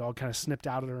dog, and the dog kind of snipped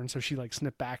out at her, and so she like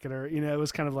snipped back at her. You know, it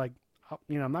was kind of like,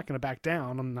 you know, I'm not going to back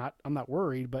down. I'm not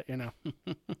worried, but you know.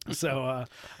 So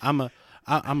I'm a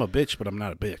bitch, but I'm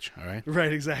not a bitch. All right.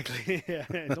 Right. Exactly. Yeah.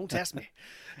 Don't test me.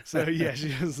 So yeah,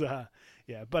 she was.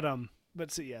 Yeah. But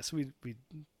so yes, we're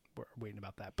waiting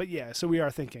about that. But yeah, so we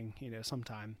are thinking, you know,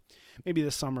 sometime maybe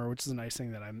this summer, which is a nice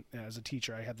thing that I'm, as a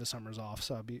teacher, I have the summers off.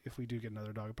 So if we do get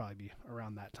another dog, it'll probably be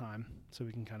around that time, so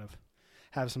we can kind of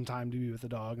have some time to be with the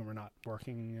dog, and we're not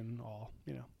working and all,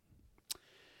 you know.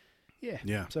 Yeah.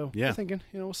 Yeah. So we're thinking,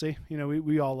 you know, we'll see. You know,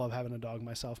 we all love having a dog,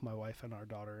 myself, my wife, and our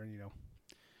daughter, and, you know.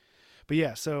 But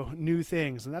yeah, so new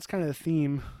things, and that's kind of the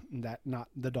theme. That not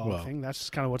the dog thing. That's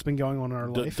just kind of what's been going on in our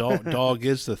life. Dog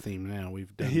is the theme now.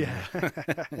 We've done. Yeah,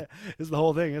 it's the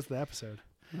whole thing. It's the episode.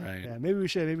 Right. Yeah. Maybe we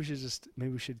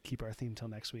should keep our theme till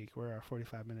next week. We're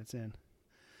 45 minutes in.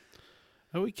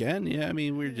 Oh, we can. Yeah. I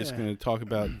mean, we're just going to talk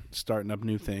about starting up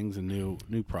new things and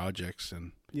new projects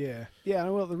and. Yeah. Yeah.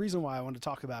 Well, the reason why I wanted to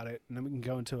talk about it, and then we can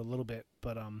go into a little bit,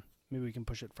 but maybe we can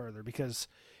push it further because,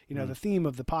 you know, the theme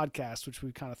of the podcast, which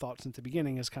we kind of thought since the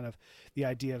beginning, is kind of the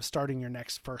idea of starting your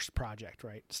next first project,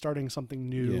 right? Starting something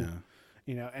new,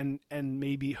 you know, and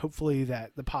maybe hopefully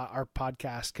that our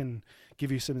podcast can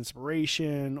give you some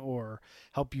inspiration or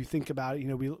help you think about it. You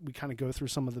know, we kind of go through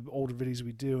some of the older videos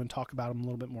we do and talk about them a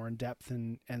little bit more in depth,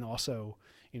 and also,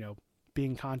 you know,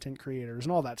 being content creators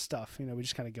and all that stuff. You know, we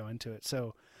just kind of go into it.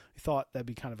 So thought that'd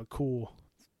be kind of a cool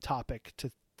topic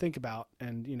to think about.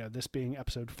 And, you know, this being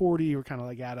episode 40, we're kind of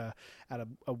like at a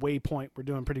waypoint. We're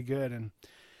doing pretty good and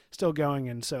still going.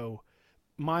 And so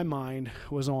my mind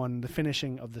was on the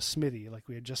finishing of the smithy. Like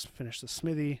we had just finished the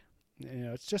smithy, you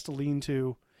know, it's just a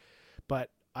lean-to, but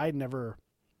I've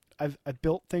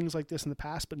built things like this in the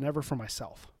past, but never for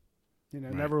myself, you know,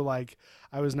 Right.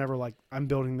 I was never like, I'm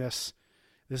building this.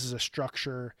 This is a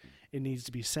structure. It needs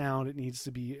to be sound. It needs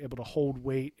to be able to hold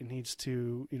weight. It needs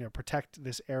to, you know, protect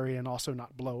this area and also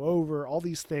not blow over. All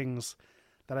these things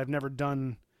that I've never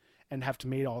done and have to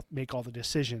make all the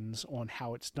decisions on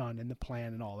how it's done and the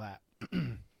plan and all that.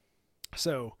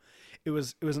 So it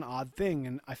was an odd thing.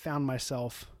 And I found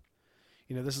myself,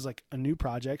 you know, this is like a new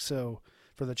project. So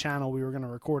for the channel, we were going to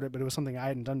record it, but it was something I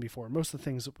hadn't done before. Most of the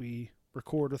things that we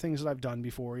record are things that I've done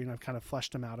before. You know, I've kind of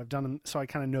fleshed them out. I've done them, so I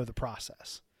kind of know the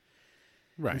process.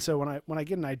 Right. And so when I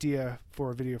get an idea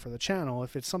for a video for the channel,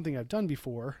 if it's something I've done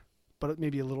before, but it may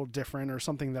be a little different or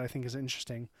something that I think is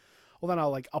interesting, well, then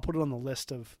I'll put it on the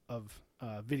list of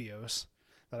videos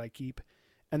that I keep,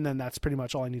 and then that's pretty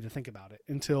much all I need to think about it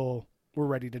until we're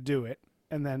ready to do it.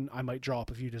 And then I might draw up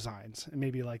a few designs and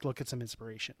maybe like look at some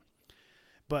inspiration.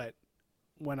 But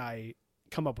when I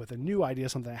come up with a new idea,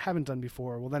 something I haven't done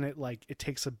before, well, then it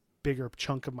takes a bigger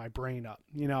chunk of my brain up.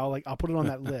 You know, like I'll put it on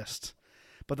that list,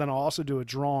 but then I'll also do a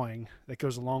drawing that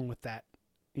goes along with that,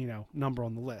 you know, number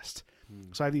on the list.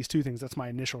 So I have these two things. That's my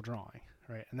initial drawing,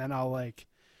 right? And then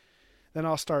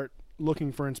I'll start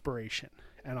looking for inspiration,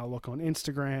 and I'll look on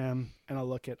Instagram, and I'll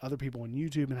look at other people on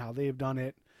YouTube and how they've done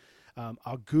it.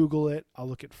 I'll Google it. I'll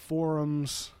look at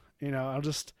forums. You know, I'll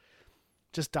just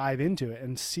dive into it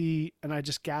and see, and I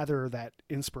just gather that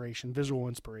inspiration, visual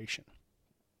inspiration.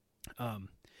 And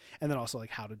then also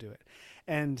like how to do it.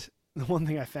 And the one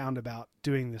thing I found about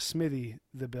doing the smithy,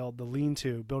 building the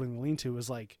lean-to was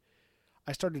like,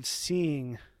 I started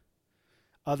seeing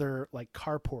other like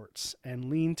carports and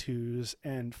lean-tos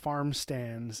and farm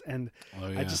stands, and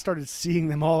I just started seeing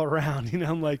them all around. You know,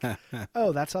 I'm like,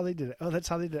 oh, that's how they did it. Oh, that's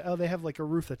how they did it. Oh, they have like a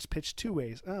roof that's pitched two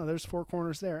ways. Oh, there's four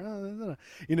corners there. Oh,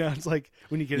 you know, it's like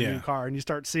when you get a new car and you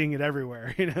start seeing it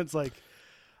everywhere. You know, it's like,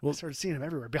 I started seeing them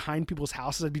everywhere behind people's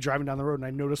houses. I'd be driving down the road and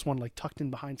I noticed one like tucked in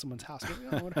behind someone's house.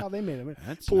 I wonder how they made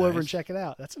it. Pull over and check it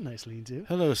out. That's a nice lean-to.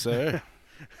 Hello, sir.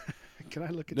 Can I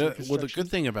look at your construction? Well, the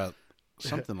good thing about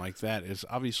something like that is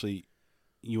obviously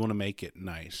you want to make it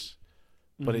nice,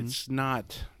 but it's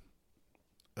not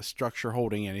a structure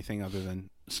holding anything other than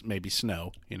maybe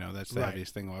snow. You know, that's the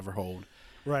heaviest thing I'll ever hold.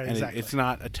 Right, and exactly. It's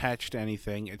not attached to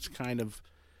anything. It's kind of,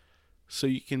 so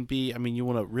you can be, I mean, you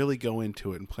want to really go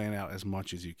into it and plan out as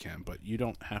much as you can, but you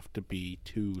don't have to be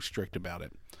too strict about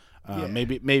it.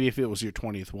 Maybe if it was your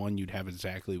 20th one, you'd have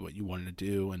exactly what you wanted to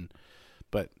do.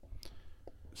 But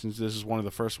since this is one of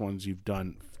the first ones you've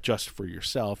done just for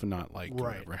yourself and not like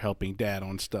whatever, helping dad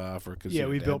on stuff, or because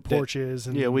we built porches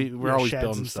and we're always sheds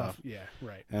building and stuff. Yeah,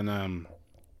 right. And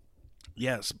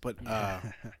yes, but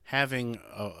having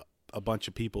a bunch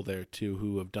of people there too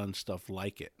who have done stuff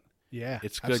like it. Yeah,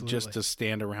 it's good just to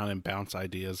stand around and bounce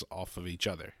ideas off of each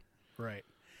other. Right.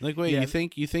 Like, wait, you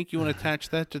think you want to attach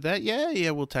that to that? Yeah,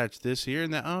 we'll attach this here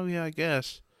and that. Oh yeah, I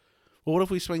guess. Well, what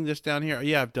if we swing this down here?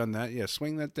 Yeah, I've done that. Yeah,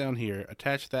 swing that down here.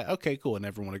 Attach that. Okay, cool. And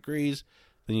everyone agrees.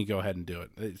 Then you go ahead and do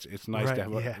it. It's nice to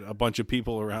have a bunch of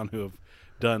people around who have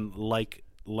done like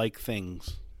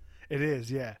things. It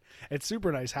is, yeah. It's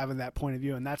super nice having that point of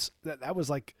view, and that was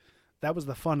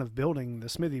the fun of building the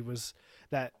smithy, was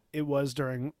that it was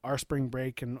during our spring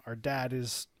break, and our dad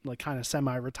is like kind of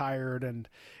semi-retired, and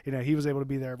you know, he was able to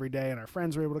be there every day, and our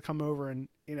friends were able to come over, and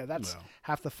you know, that's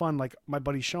half the fun. Like my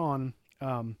buddy Sean,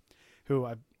 who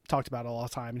I've talked about all the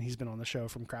time, and he's been on the show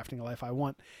from Crafting a Life I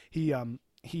Want.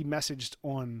 He messaged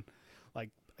on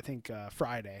like I think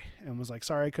Friday and was like,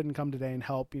 sorry I couldn't come today and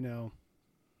help, you know,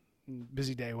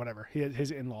 busy day, whatever. He had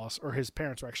his in-laws, or his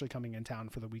parents were actually coming in town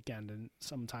for the weekend and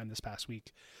sometime this past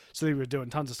week, so they were doing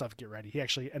tons of stuff to get ready. He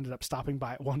actually ended up stopping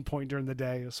by at one point during the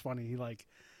day. It was funny. He like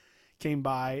came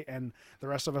by, and the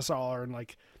rest of us all are in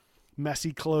like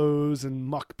messy clothes and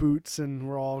muck boots, and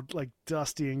we're all like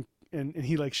dusty, and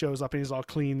he like shows up and he's all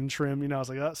clean and trim. You know, I was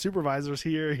like, oh, supervisor's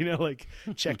here, you know, like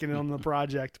checking in on the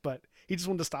project. But he just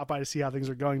wanted to stop by to see how things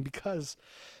are going, because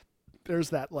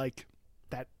there's that like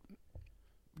that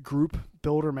group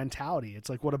builder mentality. It's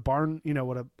like what a barn, you know,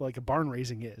 what a barn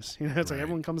raising is. You know, it's like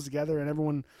everyone comes together and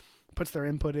everyone puts their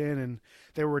input in, and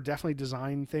there were definitely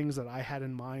design things that I had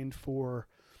in mind for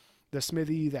the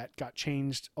smithy that got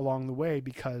changed along the way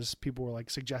because people were like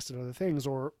suggested other things,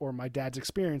 or my dad's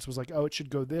experience was like, oh, it should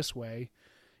go this way,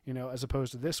 you know, as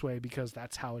opposed to this way because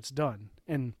that's how it's done.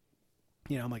 And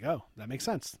I'm like, oh, that makes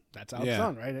sense. That's how Yeah. it's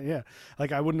done, right? Yeah.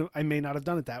 Like I may not have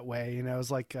done it that way. It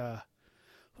was like, what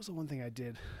was the one thing I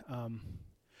did?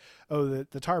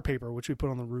 The tar paper, which we put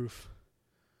on the roof.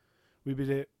 We did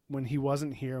it when he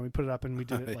wasn't here, and we put it up, and we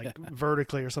did it like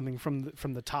vertically or something from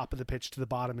the top of the pitch to the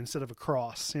bottom instead of a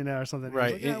cross, or something.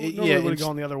 Right. Like, normally it would have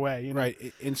gone the other way. Right.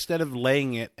 Instead of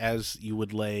laying it as you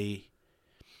would lay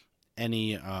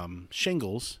any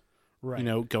shingles,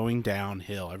 right. Going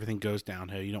downhill. Everything goes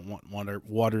downhill. You don't want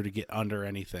water to get under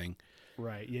anything.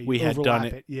 Right. Yeah. We had done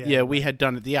it. Yeah. We had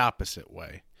done it the opposite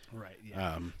way. Right.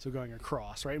 Yeah. So going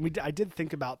across, right? And I did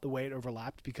think about the way it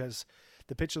overlapped because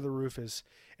the pitch of the roof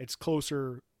it's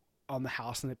closer on the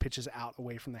house and it pitches out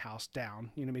away from the house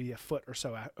down, maybe a foot or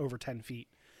so over 10 feet.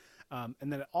 And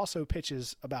then it also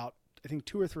pitches about, I think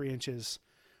 2 or 3 inches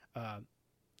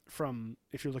from,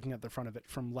 if you're looking at the front of it,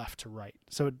 from left to right.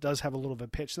 So it does have a little bit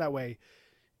of pitch. That way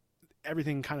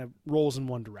everything kind of rolls in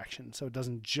one direction. So it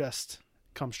doesn't just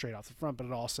come straight off the front, but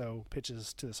it also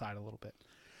pitches to the side a little bit.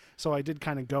 So I did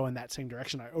kind of go in that same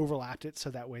direction. I overlapped it so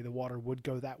that way the water would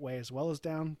go that way as well as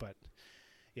down. But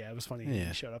yeah, it was funny. Yeah.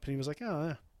 He showed up and he was like, oh,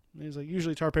 yeah. He was like,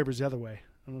 usually tar paper's the other way.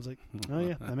 And I was like, oh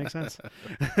yeah, that makes sense.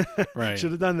 Right.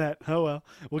 Should have done that. Oh well,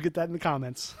 we'll get that in the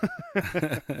comments.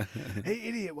 Hey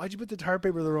idiot, why'd you put the tar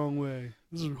paper the wrong way?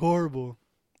 This is horrible.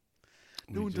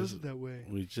 No one does it that way.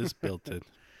 We just built it.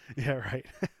 Yeah, right.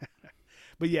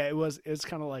 But yeah, it's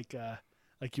kind of like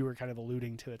you were kind of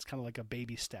alluding to. It's kind of like a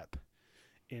baby step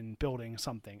in building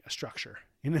something, a structure,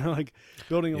 like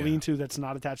building a lean-to that's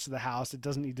not attached to the house. It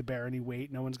doesn't need to bear any weight.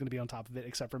 No one's going to be on top of it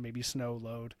except for maybe snow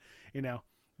load,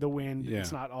 the wind. Yeah.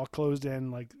 It's not all closed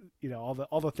in, like, all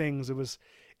the things.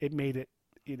 It made it,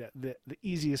 the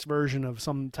easiest version of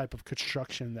some type of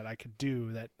construction that I could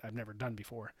do that I've never done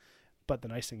before. But the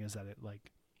nice thing is that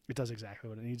it does exactly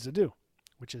what it needs to do,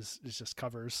 which is it just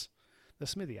covers the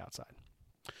smithy outside.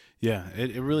 Yeah.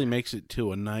 It really makes it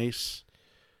to a nice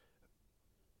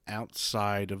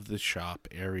outside of the shop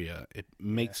area. It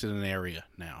makes it an area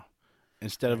now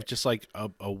instead of just like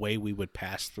a way we would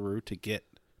pass through to get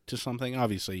to something.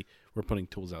 Obviously we're putting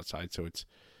tools outside, so it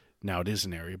is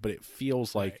an area, but it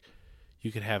feels like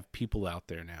you could have people out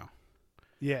there now.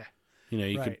 Yeah.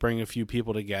 You could bring a few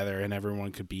people together and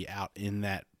everyone could be out in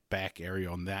that back area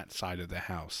on that side of the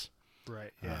house.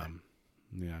 Right. Yeah.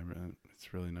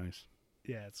 It's really nice.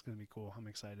 Yeah, it's going to be cool. I'm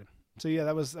excited. So yeah,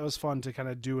 that was fun to kind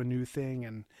of do a new thing.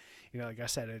 And, like I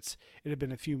said, it had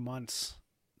been a few months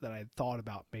that I had thought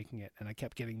about making it, and I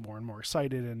kept getting more and more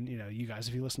excited. And, you guys,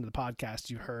 if you listen to the podcast,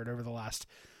 you heard over the last,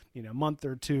 month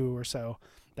or two or so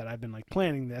that I've been like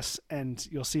planning this, and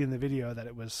you'll see in the video that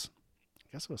I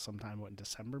guess it was sometime in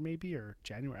December maybe, or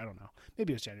January. I don't know.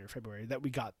 Maybe it was January or February that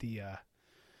we got the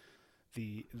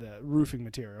roofing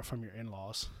material from your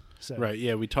in-laws. So right.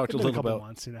 Yeah. We talked a little about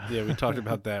months, Yeah, we talked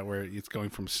about that, where it's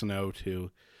going from snow to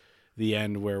the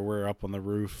end where we're up on the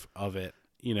roof of it.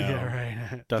 Yeah,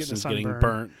 right. Dustin's getting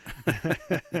burnt.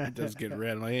 It does get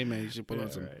red. I'm like, hey man, you should put on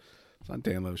some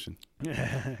suntan lotion. You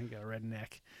got a red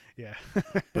neck. Yeah.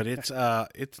 But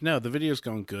the video's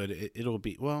going good. It'll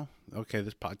be,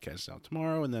 this podcast is out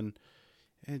tomorrow, and then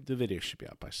the video should be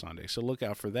out by Sunday. So look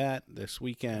out for that this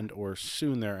weekend or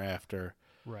soon thereafter.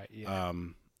 Right. Yeah.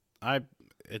 I've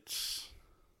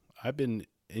been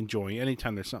enjoying,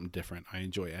 anytime there's something different, I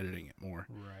enjoy editing it more.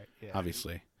 Right. Yeah.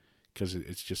 Obviously, because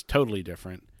it's just totally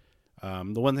different.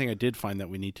 The one thing I did find that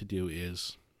we need to do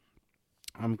is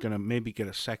I'm going to maybe get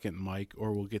a second mic,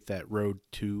 or we'll get that Rode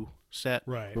 2 set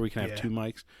where we can have 2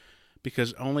 mics,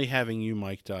 because only having you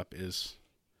mic'd up is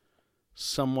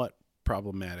somewhat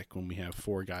problematic when we have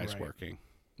 4 guys working.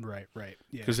 Right. Yeah.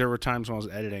 Because there were times when I was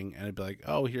editing and I'd be like,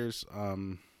 oh, here's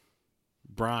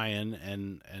Brian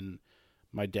and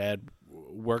my dad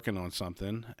working on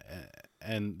something,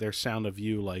 and there's sound of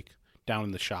you like down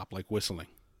in the shop like whistling.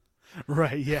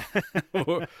 Right. Yeah.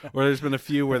 or there's been a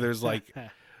few where there's like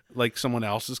someone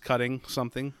else is cutting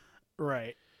something.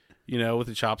 Right. With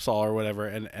a chop saw or whatever,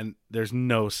 and there's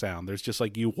no sound. There's just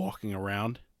like you walking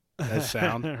around as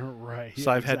sound. Right.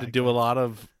 So I've had to do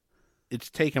it's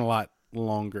taken a lot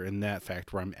longer in that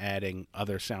fact, where I'm adding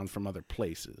other sound from other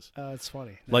places. It's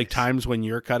funny. Like Nice. times when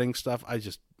you're cutting stuff, I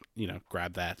just,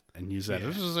 grab that and use that.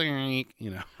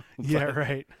 Yeah. Yeah,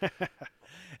 right.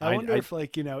 I wonder if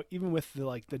even with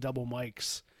the double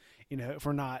mics,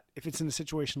 if it's in a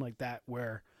situation like that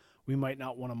where we might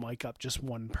not want to mic up just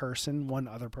one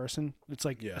other person. It's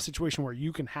like a situation where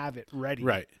you can have it ready.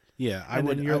 Right. Yeah.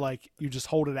 You just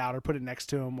hold it out or put it next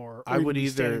to him, or I would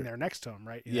either standing there next to him.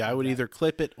 Right. I would either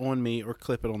clip it on me or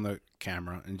clip it on the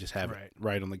camera and just have it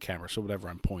right on the camera. So whatever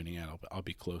I'm pointing at, I'll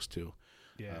be close to.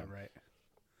 Yeah. Right.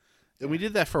 And we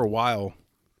did that for a while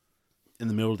in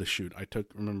the middle of the shoot. I took,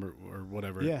 remember, or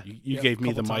whatever. Yeah. You Yep, gave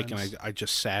me the couple mic, times. and I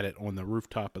just sat it on the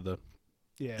rooftop of the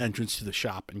entrance to the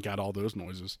shop and got all those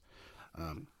noises.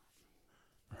 Right.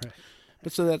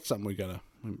 But so that's something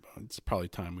it's probably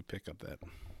time we pick up that.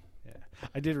 Yeah,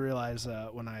 I did realize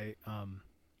when I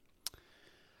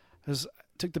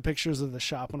took the pictures of the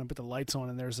shop when I put the lights on,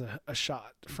 and there's a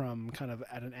shot from kind of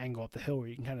at an angle up the hill where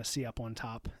you can kind of see up on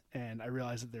top, and I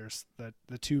realized that there's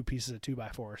the two pieces of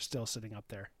 2x4 are still sitting up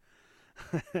there.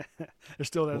 They're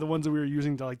still there. The ones that we were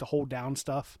using to like to hold down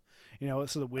stuff, so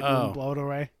the wind wouldn't blow it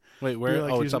away. Wait, where?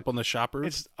 Like, It's up on the shop roof?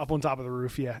 It's up on top of the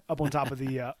roof, yeah. Up on top of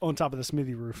the on top of the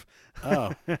smithy roof.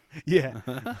 Oh. Yeah.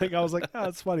 Like I was like, oh,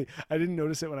 that's funny. I didn't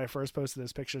notice it when I first posted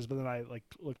those pictures, but then I like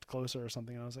looked closer or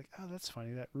something, and I was like, oh, that's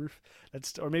funny. That roof.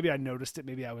 Or maybe I noticed it.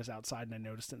 Maybe I was outside and I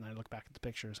noticed it, and I looked back at the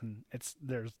pictures, and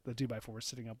there's the 2x4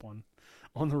 sitting up on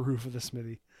the roof of the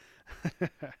smithy.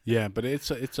 Yeah, but it's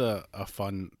a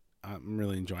fun. I'm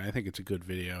really enjoying it. I think it's a good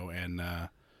video, and yeah.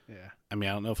 I mean,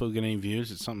 I don't know if it'll get any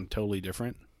views. It's something totally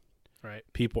different. Right.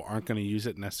 People aren't going to use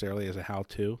it necessarily as a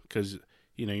how-to because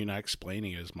you're not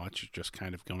explaining it as much. You're just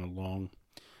kind of going along.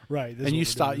 Right. And you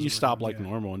stop like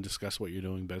normal and discuss what you're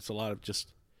doing, but it's a lot of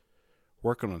just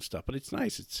working on stuff. But it's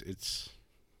nice. It's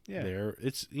there.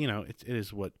 It's it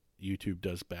is what YouTube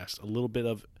does best. A little bit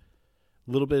of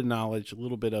knowledge, a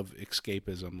little bit of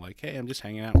escapism. Like, hey, I'm just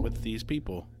hanging out with these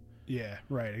people. Yeah.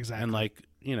 Right. Exactly. And like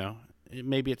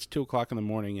maybe it's 2:00 in the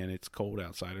morning and it's cold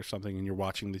outside or something, and you're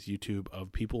watching this YouTube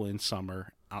of people in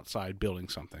summer outside building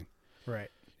something. Right.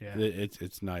 Yeah.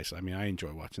 It's nice. I mean, I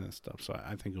enjoy watching this stuff, so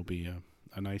I think it'll be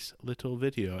a nice little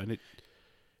video, and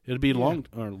it'll be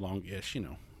long-ish,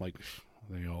 like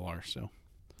they all are. So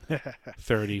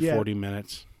 30, 40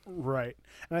 minutes. Right.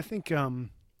 And I think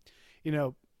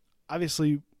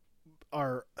obviously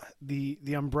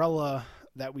the umbrella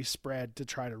that we spread to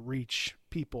try to reach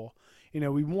people.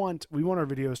 We want our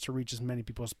videos to reach as many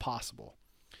people as possible,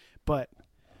 but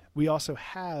we also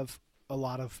have a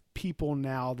lot of people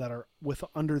now that are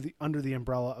under the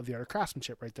umbrella of the Art of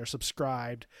Craftsmanship, right? They're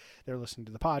subscribed, they're listening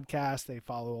to the podcast, they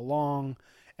follow along,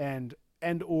 and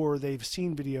or they've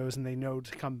seen videos and they know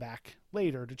to come back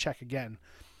later to check again.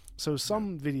 So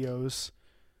some videos,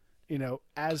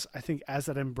 as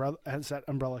that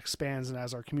umbrella expands and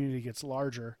as our community gets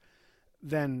larger,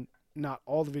 then not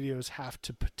all the videos have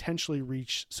to potentially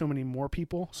reach so many more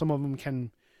people. Some of them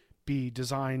can be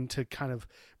designed to kind of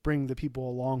bring the people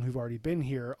along who've already been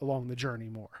here along the journey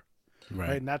more.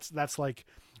 Right. And that's like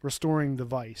restoring the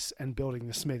Vice and building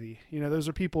the Smithy. Those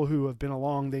are people who have been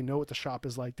along. They know what the shop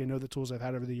is like. They know the tools I've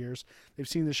had over the years. They've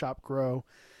seen the shop grow,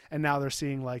 and now they're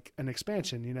seeing like an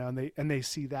expansion, and they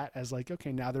see that as like,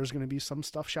 okay, now there's going to be some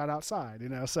stuff shot outside,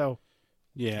 so.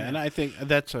 Yeah, and I think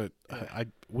that's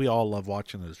we all love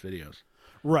watching those videos.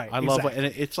 Right. I love it, and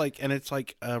it's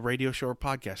like a radio show or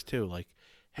podcast too. Like,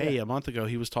 hey, a month ago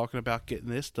he was talking about getting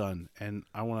this done, and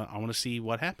I want to see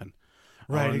what happened.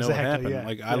 Right. I want to know what happened. Yeah.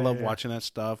 Like, I love watching that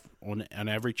stuff on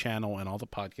every channel and all the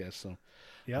podcasts. So,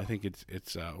 I think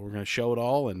it's we're gonna show it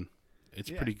all, and it's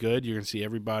pretty good. You're gonna see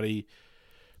everybody,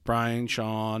 Brian,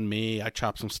 Sean, me. I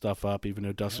chopped some stuff up, even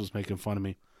though Dust was making fun of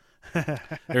me.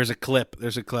 There's a clip.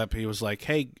 He was like,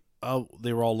 hey,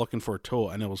 they were all looking for a tool,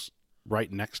 and it was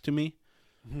right next to me.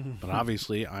 But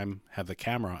obviously have the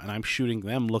camera, and I'm shooting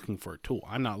them looking for a tool.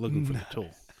 I'm not looking for the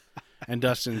tool. And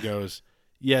Dustin goes,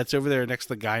 yeah, it's over there next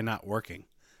to the guy not working.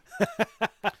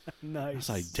 Nice. I was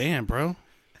like, damn, bro.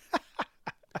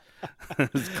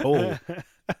 It's cold.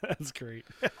 That's great.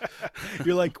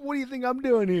 You're like, what do you think I'm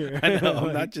doing here? I know.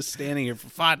 I'm not just standing here for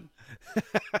fun.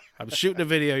 I'm shooting a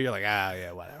video. You're like,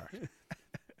 yeah, whatever.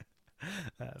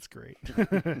 That's great.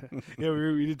 Yeah,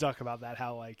 we did talk about that.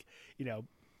 How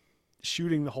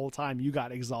shooting the whole time, you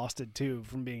got exhausted too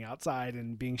from being outside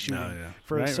and being shooting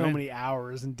for many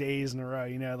hours and days in a row.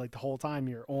 Like the whole time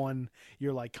you're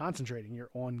like concentrating. You're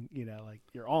on.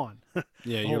 You're on.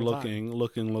 Yeah, you're looking.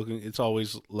 It's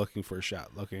always looking for a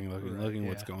shot. Looking.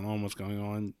 What's going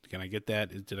on? Can I get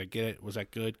that? Did I get it? Was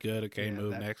that good? Good. Okay,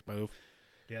 next move.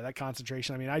 Yeah, that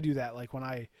concentration. I mean, I do that like when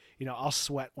I'll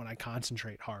sweat when I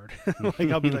concentrate hard.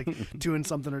 Like I'll be like doing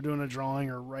something or doing a drawing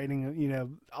or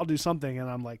writing, I'll do something and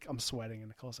I'm sweating. And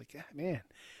Nicole's like, yeah, man,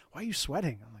 why are you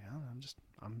sweating? I'm like, I don't know,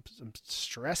 I'm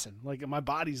stressing. Like my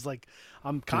body's like,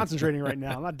 I'm concentrating right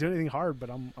now. I'm not doing anything hard, but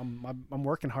I'm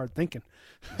working hard thinking.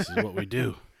 This is what we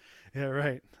do. Yeah,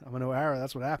 right. I'm an O'Hara.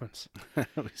 That's what happens.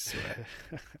 We sweat.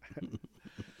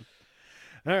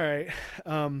 All right.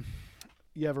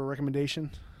 You have a recommendation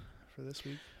for this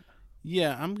week?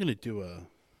 Yeah, I'm gonna do a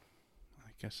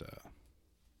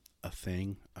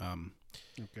thing.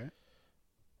 Okay.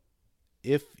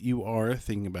 If you are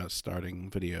thinking about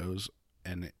starting videos,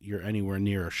 and you're anywhere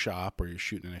near a shop or you're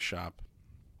shooting in a shop,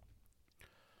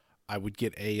 I would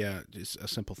get just a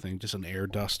simple thing, just an air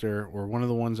duster, or one of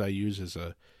the ones I use is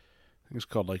I think it's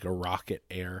called like a Rocket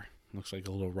Air. Looks like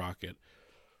a little rocket.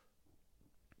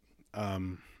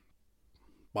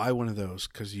 Buy one of those,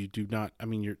 because you do not. I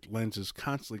mean, your lens is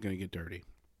constantly going to get dirty,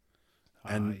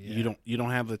 and you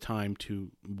don't have the time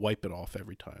to wipe it off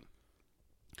every time.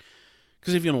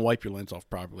 Because if you don't wipe your lens off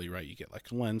properly, right, you get like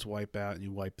a lens wipe out, and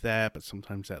you wipe that, but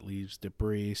sometimes that leaves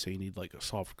debris, so you need like a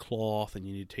soft cloth, and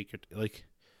you need to take your like.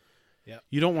 Yeah.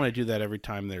 You don't want to do that every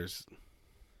time there's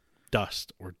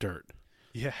dust or dirt.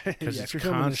 Yeah, because yeah,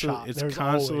 it's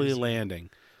constantly landing.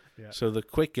 Yeah. So the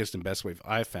quickest and best way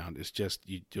I've found is just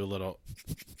you do a little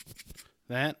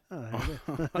that.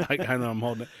 I know I'm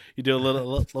holding it. You do a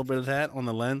little bit of that on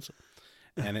the lens,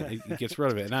 and it gets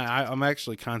rid of it. And I'm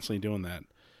actually constantly doing that.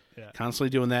 Yeah. Constantly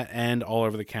doing that, and all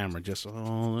over the camera, just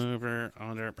all over,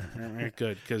 under.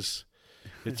 Good, because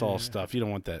it's all stuff. You don't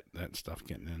want that stuff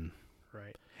getting in.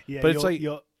 Right. Yeah, but it's like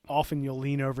you'll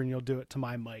lean over and you'll do it to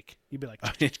my mic. You'd be like,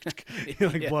 you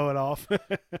like blow it off.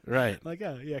 Right. Like,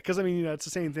 oh, yeah. Because, I mean, it's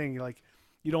the same thing. You're like,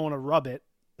 you don't want to rub it.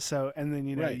 So, and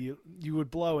then, right. you would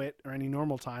blow it or any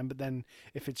normal time. But then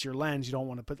if it's your lens, you don't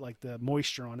want to put like the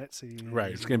moisture on it. So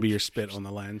right. It's going to be your spit on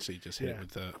the lens. So you just hit it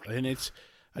with and it's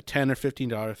a $10 or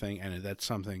 $15 thing. And that's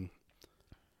something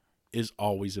is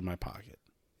always in my pocket.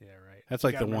 Yeah, right. That's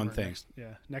like the one thing.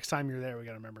 Next time you're there, we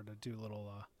got to remember to do a little,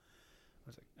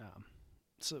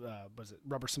 was it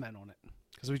rubber cement on it?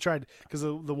 Because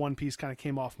the one piece kind of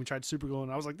came off and we tried super glue,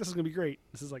 and I was like, this is going to be great.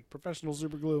 This is like professional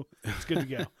super glue. It's good to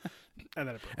go. And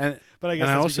then it broke. But I guess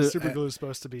that's because super glue is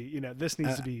supposed to be, this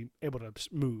needs to be able to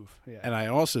move. Yeah. And I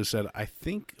also said, I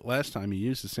think last time you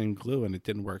used the same glue and it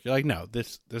didn't work. You're like, no,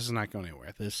 this is not going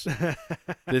anywhere. This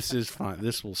is fine.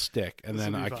 This will stick. And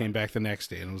then I came back the next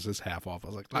day and it was just half off. I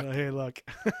was like, hey, look.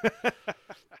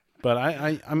 But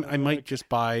I might just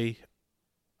buy.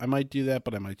 I might do that,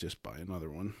 but I might just buy another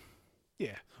one.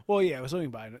 Yeah. Well, yeah. I was only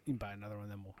you can buy another one,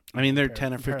 then we'll. I mean, they're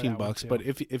 $10 or $15, but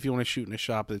if you want to shoot in a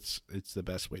shop, it's the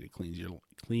best way to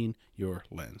clean your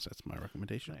lens. That's my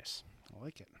recommendation. Nice. I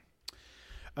like it.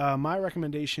 My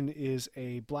recommendation is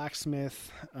a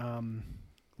blacksmith.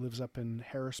 Lives up in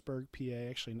Harrisburg, PA.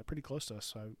 Actually, pretty close to us,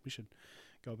 so we should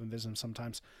go up and visit him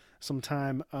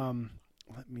sometime.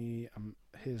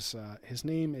 His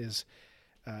name is.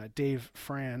 Dave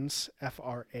Franz,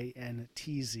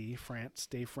 Frantz, France,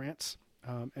 Dave France,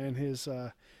 and his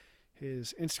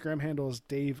Instagram handle is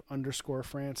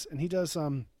Dave_France, and he does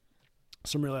some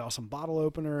really awesome bottle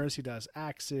openers. He does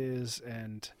axes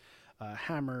and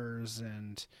hammers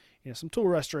and some tool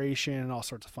restoration and all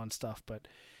sorts of fun stuff. But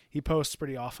he posts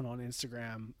pretty often on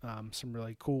Instagram some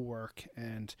really cool work,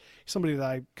 and he's somebody that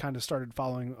I kind of started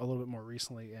following a little bit more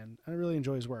recently, and I really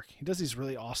enjoy his work. He does these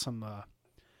really awesome.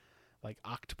 Like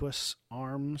octopus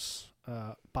arms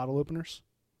bottle openers.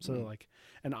 So like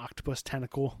an octopus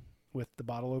tentacle with the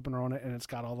bottle opener on it, and it's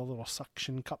got all the little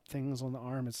suction cup things on the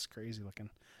arm. It's crazy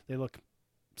looking. They look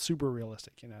super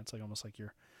realistic. It's like almost like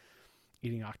you're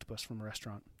eating octopus from a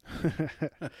restaurant.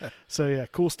 So yeah,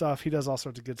 cool stuff. He does all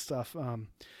sorts of good stuff. But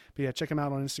yeah, check him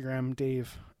out on Instagram,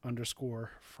 Dave_France,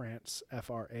 Frantz,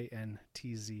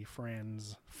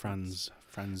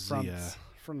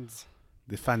 Franz.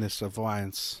 The finest of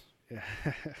wines.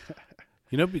 Yeah.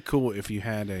 It'd be cool if you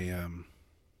had a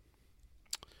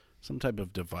some type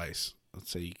of device.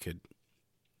 Let's say you could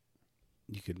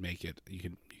make it. You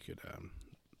could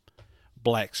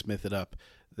blacksmith it up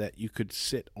that you could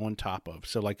sit on top of.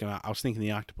 So like I was thinking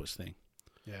the octopus thing.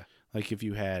 Yeah. Like if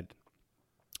you had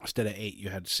instead of 8, you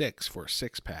had 6 for a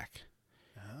 6-pack,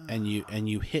 and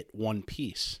you hit one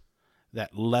piece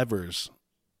that levers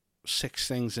 6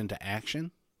 things into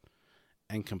action.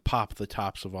 And can pop the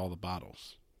tops of all the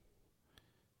bottles.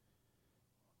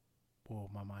 Whoa,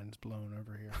 my mind's blown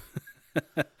over here.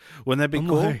 Wouldn't that be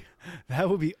cool? That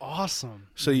would be awesome.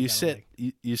 So you sit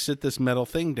this metal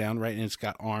thing down, right, and it's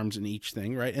got arms in each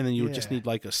thing, right, and then you would just need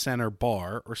like a center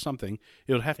bar or something.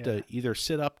 It would have to either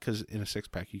sit up, because in a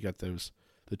 6-pack you got the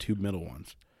 2 middle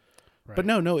ones. Right. But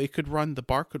no, it could run. The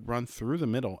bar could run through the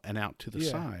middle and out to the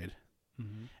side,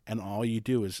 and all you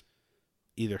do is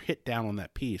either hit down on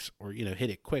that piece or hit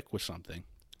it quick with something,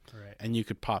 right? And you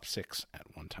could pop 6 at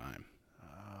one time.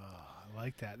 I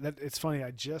like that. It's funny.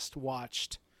 I just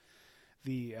watched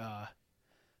the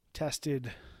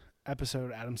tested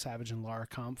episode Adam Savage and Laura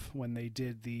Kampf when they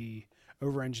did the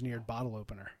over-engineered bottle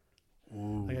opener.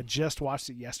 Ooh. Like I just watched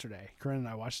it yesterday. Corinne and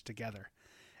I watched it together,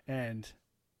 and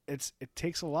it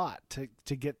takes a lot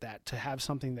to get that, to have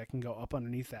something that can go up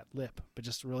underneath that lip, but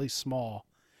just really small.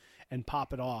 And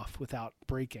pop it off without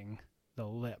breaking the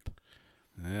lip.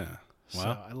 Yeah. So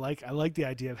Wow. I like the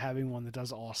idea of having one that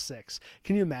does all 6.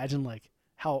 Can you imagine like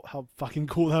how fucking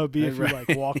cool that would be if you like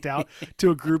walked out to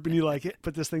a group and you like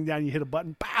put this thing down, you hit a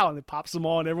button, pow, and it pops them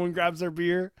all, and everyone grabs their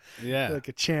beer. Yeah. Like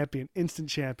a champion, instant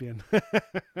champion.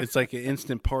 It's like an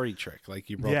instant party trick. Like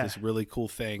you brought Yeah. this really cool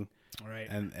thing, Right.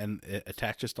 and it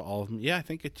attaches to all of them. Yeah, I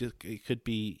think it could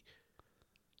be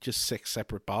just 6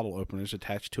 separate bottle openers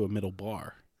attached to a middle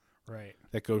bar Right.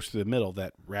 that goes through the middle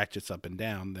that ratchets up and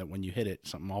down. That when you hit it,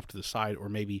 something off to the side, or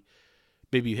maybe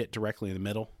you hit directly in the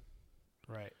middle,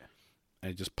 Right.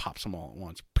 and it just pops them all at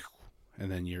once.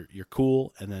 And then you're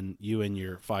cool, and then you and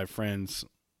your 5 friends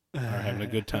are having a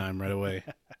good time right away.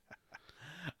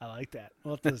 I like that.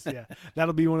 Well, yeah,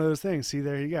 that'll be one of those things. See,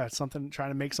 there you go. It's something, trying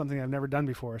to make something I've never done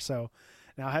before. So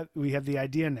now we have the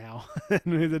idea now, and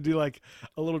we have to do like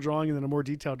a little drawing and then a more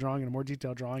detailed drawing and a more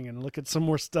detailed drawing and look at some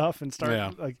more stuff and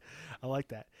start like, I like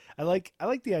that. I like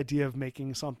the idea of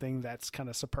making something that's kind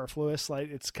of superfluous.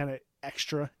 Like it's kind of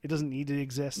extra. It doesn't need to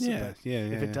exist. Yeah. But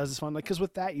if it does, it's fun. Like, cause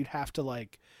with that, you'd have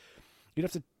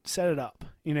to set it up.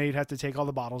 You know, you'd have to take all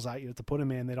the bottles out. You have to put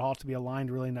them in. They'd all have to be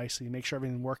aligned really nicely. Make sure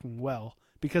everything's working well.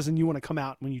 Because then you want to come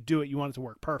out, when you do it, you want it to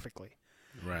work perfectly.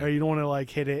 Right. Or you don't want to like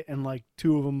hit it and like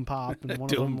 2 of them pop and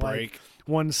one of them break. like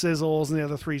one sizzles and the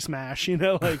other 3 smash. You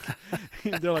know, like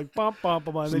they're like bump bump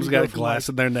bump. Someone's got a glass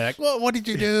in their neck. Well, what did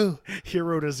you do?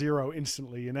 0 to 0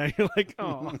 instantly. You know, you're like,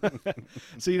 oh.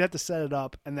 So you'd have to set it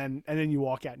up and then you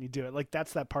walk out and you do it. Like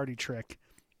that's that party trick.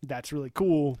 That's really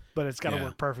cool, but it's got to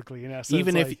work perfectly. You know, so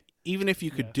even if you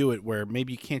could do it where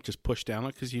maybe you can't just push down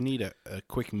it because you need a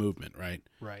quick movement, right?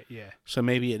 Right. Yeah. So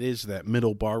maybe it is that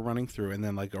middle bar running through, and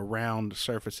then like a round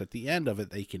surface at the end of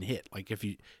it they can hit. Like if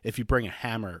you bring a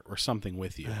hammer or something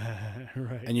with you,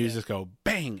 right. and you just go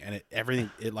bang, and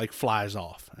everything like flies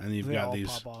off, and you've They got all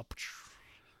these. pop up.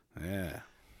 Yeah.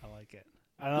 I like it.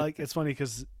 I like it's funny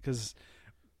because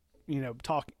you know,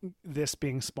 this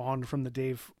being spawned from the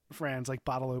Dave Franz like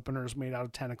bottle openers made out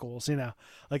of tentacles, you know,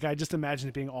 like I just imagine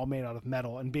it being all made out of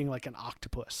metal and being like an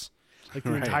octopus, like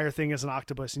the entire thing is an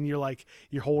octopus, and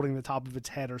you're holding the top of its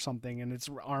head or something, and its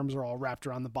arms are all wrapped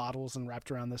around the bottles and wrapped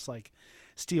around this like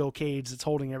steel cage that's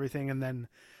holding everything, and then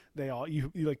they all you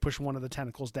like push one of the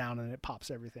tentacles down and it pops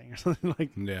everything or something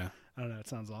like. Yeah. I don't know. It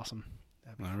sounds awesome.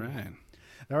 All right.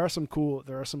 There are some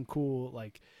cool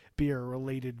like beer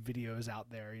related videos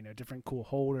out there, you know, different cool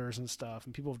holders and stuff,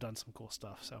 and people have done some cool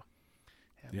stuff. So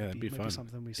yeah, that'd be fun.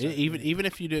 Something we even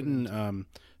if you didn't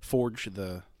forge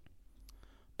the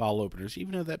bottle openers,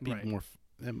 even though that'd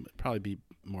probably be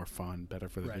more fun, better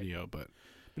for the video. But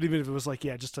even if it was like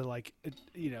just to like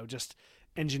you know, just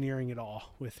engineering it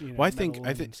all with I think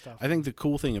the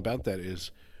cool thing about that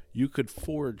is you could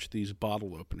forge these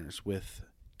bottle openers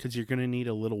because you're going to need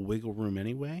a little wiggle room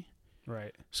anyway.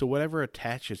 Right. So whatever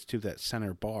attaches to that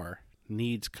center bar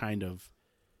needs kind of,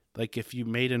 like if you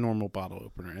made a normal bottle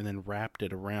opener and then wrapped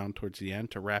it around towards the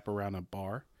end to wrap around a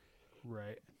bar.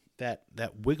 Right. That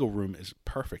wiggle room is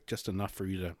perfect, just enough for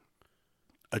you to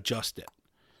adjust it.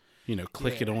 You know,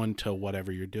 click it on to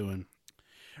whatever you're doing.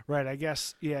 Right. I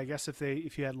guess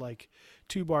if you had like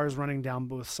 2 bars running down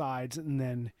both sides, and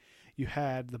then you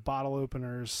had the bottle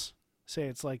openers, say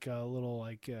it's like a little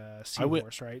like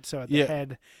seahorse, right? So at the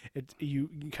head, you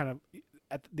kind of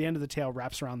at the end of the tail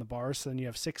wraps around the bars. So then you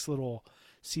have 6 little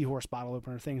seahorse bottle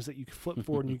opener things that you can flip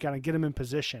forward, and you kind of get them in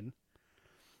position,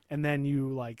 and then you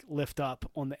like lift up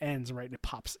on the ends, right? And it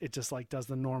pops. It just like does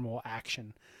the normal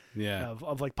action,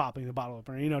 of like popping the bottle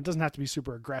opener. You know, it doesn't have to be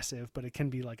super aggressive, but it can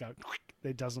be like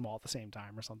it does them all at the same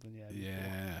time or something. Yeah.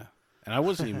 Cool. And I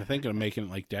wasn't even thinking of making it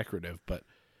like decorative, but.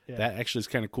 Yeah. That actually is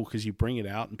kind of cool because you bring it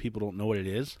out and people don't know what it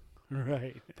is.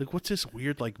 Right. Like, what's this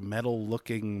weird, like,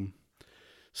 metal-looking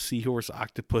seahorse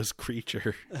octopus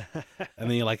creature? And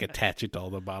then you, like, attach it to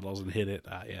all the bottles and hit it.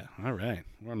 Yeah. All right.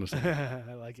 We're on to something.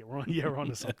 I like it. We're on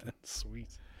to something. Sweet.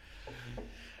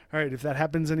 All right. If that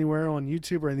happens anywhere on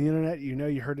YouTube or on the internet, you know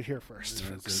you heard it here first.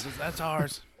 That's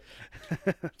ours.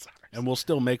 That's ours. And we'll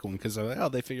still make one because they're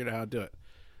like, they figured out how to do it.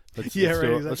 Let's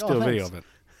do a video of it.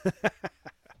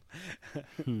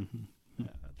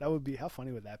 That would be, how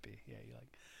funny would that be? Yeah, you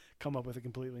like come up with a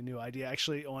completely new idea.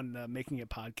 Actually, on Making It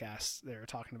podcast, they were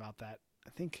talking about that. I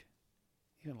think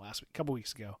even last week, a couple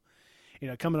weeks ago. You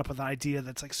know, coming up with an idea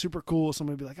that's like super cool.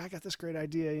 Someone would be like, "I got this great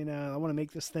idea. You know, I want to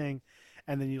make this thing,"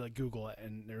 and then you like Google it,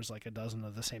 and there's like a dozen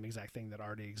of the same exact thing that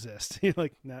already exists. You're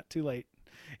like, "Not too late."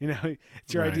 You know,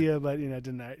 it's your idea, but you know,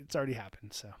 it's already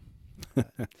happened. So,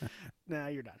 nah,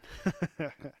 you're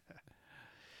done.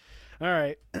 All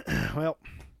right. Well,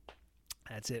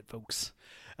 that's it, folks.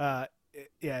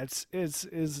 it's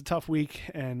a tough week,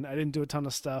 and I didn't do a ton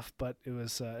of stuff, but it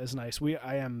was nice.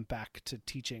 I am back to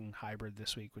teaching hybrid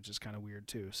this week, which is kind of weird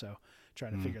too. So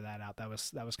trying to figure that out. That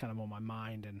was kind of on my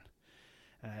mind, and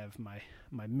I have my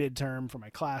midterm for my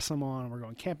class I'm on. We're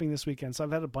going camping this weekend, so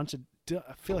I've had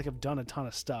I feel like I've done a ton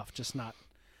of stuff, just not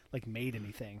like made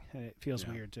anything, and it feels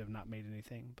weird to have not made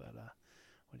anything. But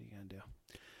what are you gonna do?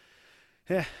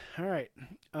 Yeah. All right.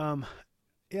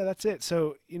 Yeah, that's it.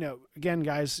 So, again,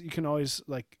 guys, you can always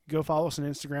go follow us on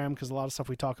Instagram, because a lot of stuff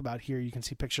we talk about here, you can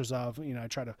see pictures of. I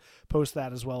try to post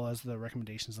that, as well as the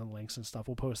recommendations and links and stuff.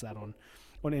 We'll post that on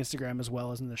Instagram, as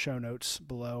well as in the show notes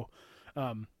below.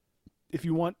 If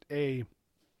you want a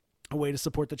way to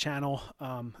support the channel,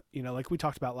 like we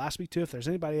talked about last week too, if there's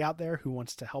anybody out there who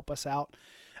wants to help us out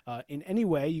in any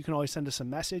way, you can always send us a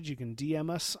message. You can DM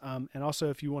us. And also,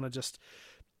 if you want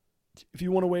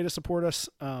a way to support us,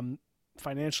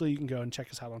 financially, you can go and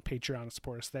check us out on Patreon and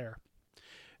support us there.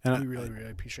 And we really, really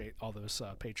appreciate all those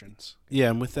patrons. Yeah,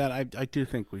 and with that, I do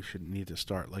think we should need to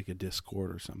start like a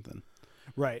Discord or something.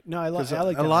 Right. No, I like that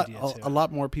idea too. A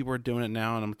lot more people are doing it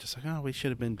now, and I'm just like, oh, we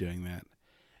should have been doing that.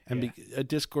 And a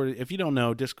Discord, if you don't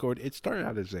know, Discord, it started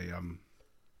out as a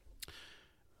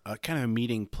kind of a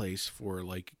meeting place for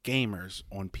like gamers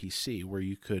on PC, where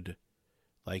you could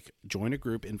like join a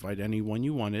group, invite anyone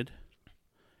you wanted,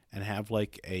 and have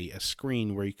like a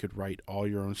screen where you could write all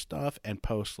your own stuff and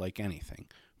post like anything,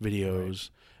 videos. Right.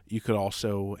 You could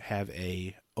also have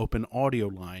a open audio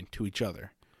line to each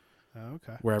other. Oh,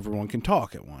 okay. Where everyone can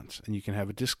talk at once, and you can have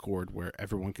a Discord where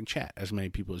everyone can chat, as many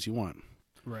people as you want.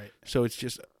 Right. So it's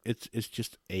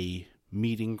just a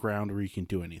meeting ground where you can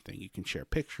do anything. You can share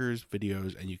pictures,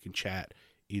 videos, and you can chat,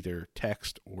 either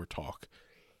text or talk.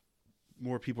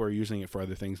 More people are using it for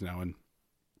other things now, and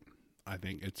I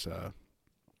think it's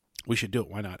we should do it.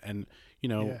 Why not? And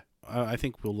I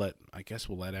think we'll let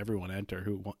everyone enter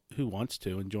who wants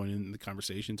to and join in the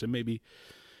conversations, and maybe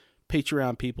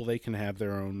Patreon people, they can have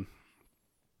their own.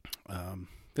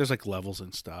 There's like levels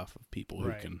and stuff of people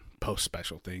who can post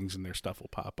special things, and their stuff will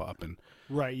pop up. And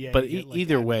right, yeah. But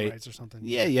either way, or something.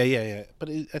 Yeah. But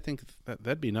I think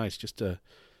that'd be nice, just to,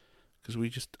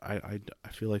 because I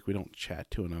feel like we don't chat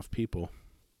to enough people.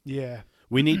 Yeah,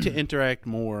 we need to interact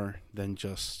more than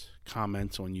just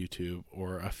comments on YouTube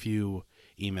or a few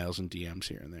emails and DMs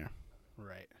here and there.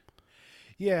 Right.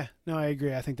 Yeah, no, I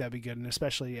agree. I think that'd be good, and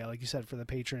especially, like you said, for the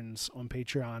patrons on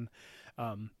Patreon.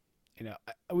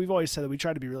 We've always said that we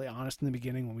try to be really honest in the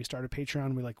beginning when we started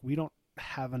Patreon. We don't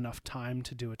have enough time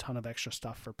to do a ton of extra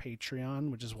stuff for Patreon,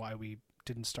 which is why we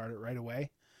didn't start it right away.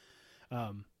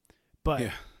 But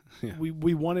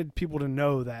we wanted people to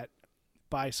know that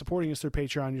by supporting us through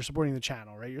Patreon, you're supporting the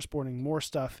channel, right? You're supporting more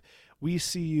stuff. We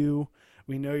see you.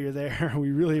 We know you're there.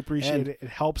 We really appreciate it. It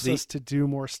helps us to do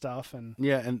more stuff. And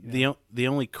the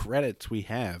only credits we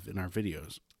have in our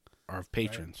videos are of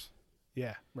patrons. Right.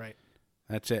 Yeah, right.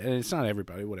 That's it. And it's not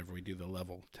everybody, whatever we do, the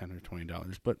level $10 or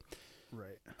 $20. But,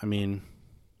 right. I mean,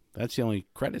 that's the only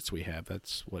credits we have.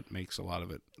 That's what makes a lot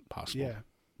of it possible. Yeah,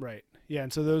 right. Yeah,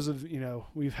 and so those of,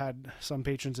 we've had some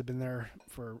patrons have been there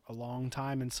for a long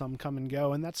time, and some come and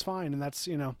go, and that's fine. And that's,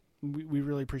 we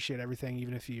really appreciate everything,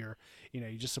 even if you're,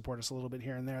 you just support us a little bit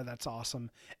here and there. That's awesome.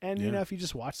 And, if you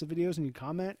just watch the videos and you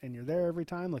comment and you're there every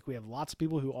time, like we have lots of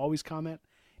people who always comment,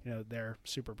 they're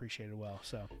super appreciated well.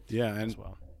 So, yeah, and as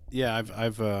well. Yeah,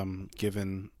 I've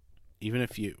given, even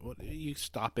if you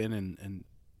stop in and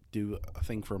do a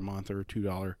thing for a month or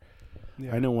 $2.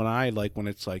 Yeah. I know when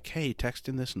it's like, hey, text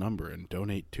in this number and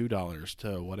donate $2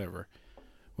 to whatever.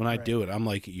 When I do it, I'm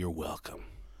like, you're welcome.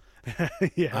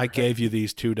 Yeah, I gave you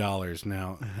these $2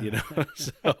 now,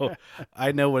 So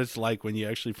I know what it's like when you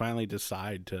actually finally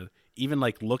decide to even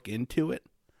look into it.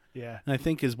 Yeah, and I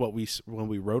think is what when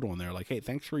we wrote on there, like, hey,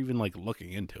 thanks for even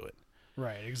looking into it.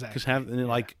 Right, exactly.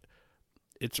 Because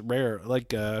it's rare.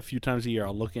 A few times a year,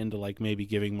 I'll look into maybe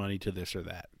giving money to this or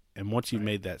that. And once you've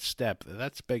made that step,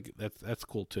 that's big. That's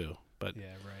cool too. But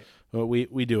yeah, right. Well,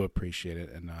 we do appreciate it,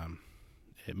 and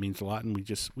it means a lot. And we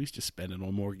just spend it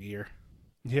on more gear.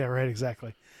 Yeah, right.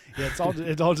 Exactly. Yeah,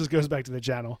 it all just goes back to the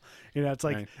channel. It's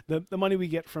like the money we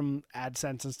get from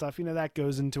AdSense and stuff. That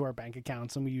goes into our bank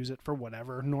accounts, and we use it for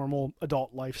whatever normal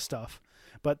adult life stuff.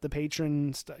 But the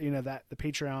patrons, the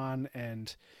Patreon,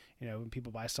 and when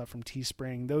people buy stuff from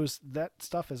Teespring, that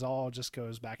stuff is all just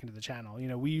goes back into the channel.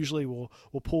 We usually will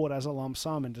pull it as a lump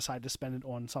sum and decide to spend it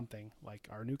on something like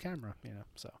our new camera.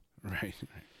 So right.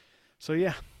 So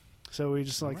yeah. So we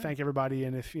just thank everybody,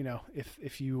 and if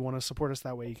you want to support us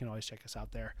that way, you can always check us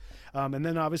out there. And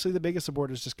then obviously the biggest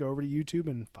support is just go over to YouTube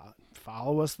and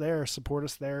follow us there, support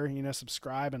us there.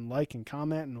 Subscribe and like and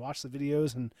comment and watch the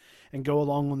videos and go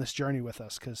along on this journey with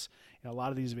us, because a lot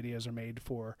of these videos are made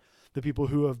for the people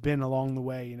who have been along the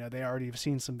way. They already have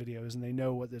seen some videos and they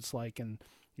know what it's like, and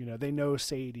they know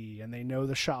Sadie and they know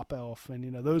the Shop Elf,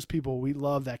 and those people. We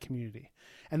love that community.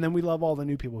 And then we love all the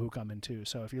new people who come in too.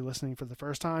 So if you're listening for the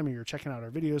first time, or you're checking out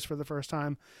our videos for the first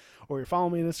time, or you're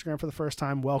following me on Instagram for the first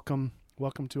time, welcome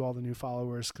to all the new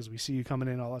followers, because we see you coming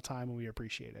in all the time and we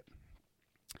appreciate it.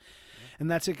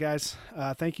 And that's it, guys.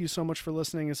 Thank you so much for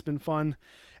listening. It's been fun.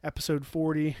 Episode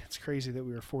 40. It's crazy that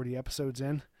we were 40 episodes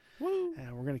in. Woo.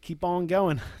 And we're going to keep on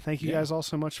going. Thank you guys all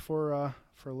so much for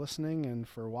listening and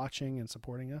for watching and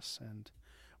supporting us. And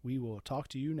we will talk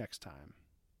to you next time.